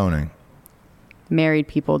kind of boning? Married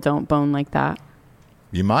people don't bone like that.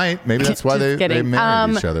 You might. Maybe that's why Just they kidding.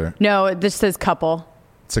 married each other. No, this says couple.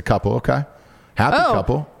 It's a couple, okay. Happy Oh.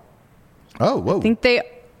 couple. Oh, whoa. I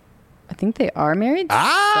think they are married.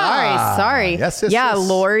 Ah! Sorry. Yes, yeah, yes.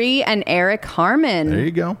 Lori and Eric Harmon. There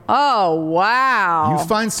you go. Oh, wow. You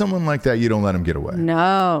find someone like that, you don't let them get away.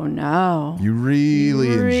 No. You really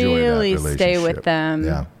enjoy that Really relationship. stay with them.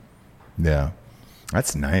 Yeah. Yeah.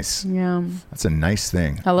 That's nice. Yeah. That's a nice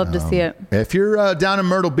thing. I love to see it. If you're down in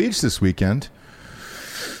Myrtle Beach this weekend,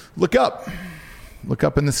 look up. Look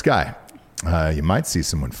up in the sky. You might see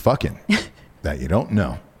someone fucking that you don't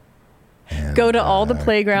know. And, Go to all the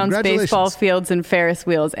playgrounds, congratulations. baseball fields, and Ferris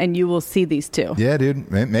wheels, and you will see these two. Yeah, dude.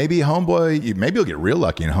 Maybe homeboy, maybe you'll get real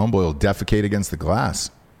lucky and homeboy will defecate against the glass.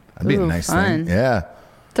 That'd be a Ooh, nice fun. thing. Yeah.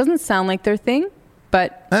 Doesn't sound like their thing,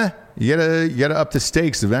 but You gotta up the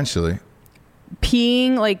stakes eventually.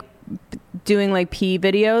 peeing, like doing like pee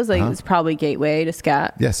videos, like it's probably gateway to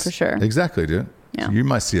scat. Yes. for sure. Exactly, dude. Yeah. You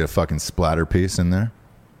might see a fucking splatter piece in there.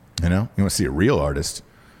 You know? You want to see a real artist.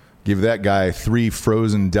 Give that guy 3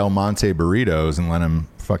 frozen Del Monte burritos and let him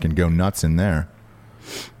fucking go nuts in there.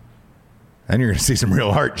 And you're going to see some real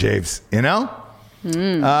art, Javes. You know?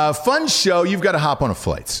 Fun show. You've got to hop on a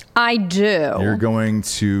flight. I do. You're going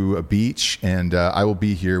to a beach, and I will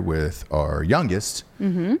be here with our youngest,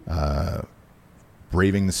 braving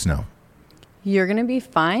the snow. You're gonna be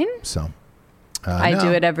fine. So I no.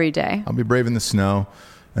 do it every day. I'll be braving the snow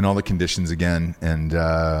and all the conditions again, and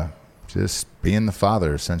just being the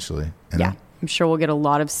father, essentially. You know? Yeah, I'm sure we'll get a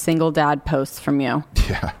lot of single dad posts from you.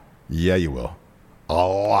 Yeah, you will. A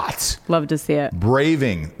lot. Love to see it.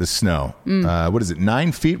 Braving the snow. What is it,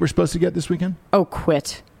 9 feet we're supposed to get this weekend? Oh,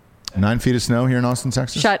 quit. 9 feet of snow here in Austin,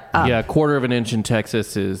 Texas? Shut up. Yeah, a quarter of an inch in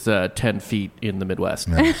Texas is 10 feet in the Midwest.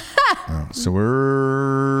 So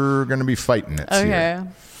we're going to be fighting it here.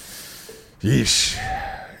 Yeesh.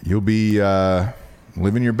 You'll be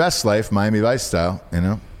living your best life, Miami Vice style, you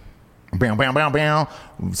know? Bam, bam, bam, bam.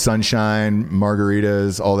 Sunshine,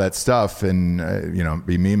 margaritas, all that stuff. And,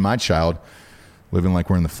 be me and my child living like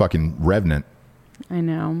we're in the fucking Revenant, I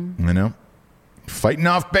know. you know? Fighting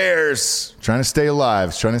off bears, trying to stay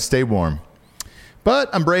alive, trying to stay warm. But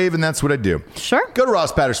I'm brave, and that's what I do. Sure. Go to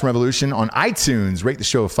Ross Patterson Revolution on iTunes, rate the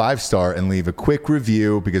show a 5-star, and leave a quick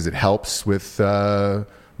review because it helps with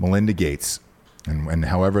Melinda Gates and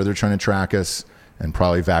however they're trying to track us and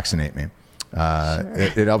probably vaccinate me.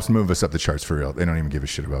 It helps move us up the charts for real. They don't even give a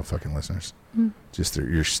shit about fucking listeners. Just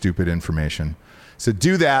your stupid information. So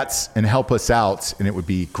do that and help us out, and it would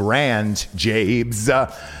be grand, Jabes.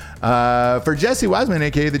 For Jesse Wiseman,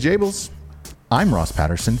 a.k.a. The Jables, I'm Ross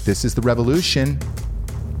Patterson. This is The Revolution.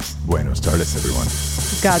 Buenos tardes, everyone.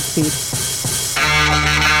 Godspeed.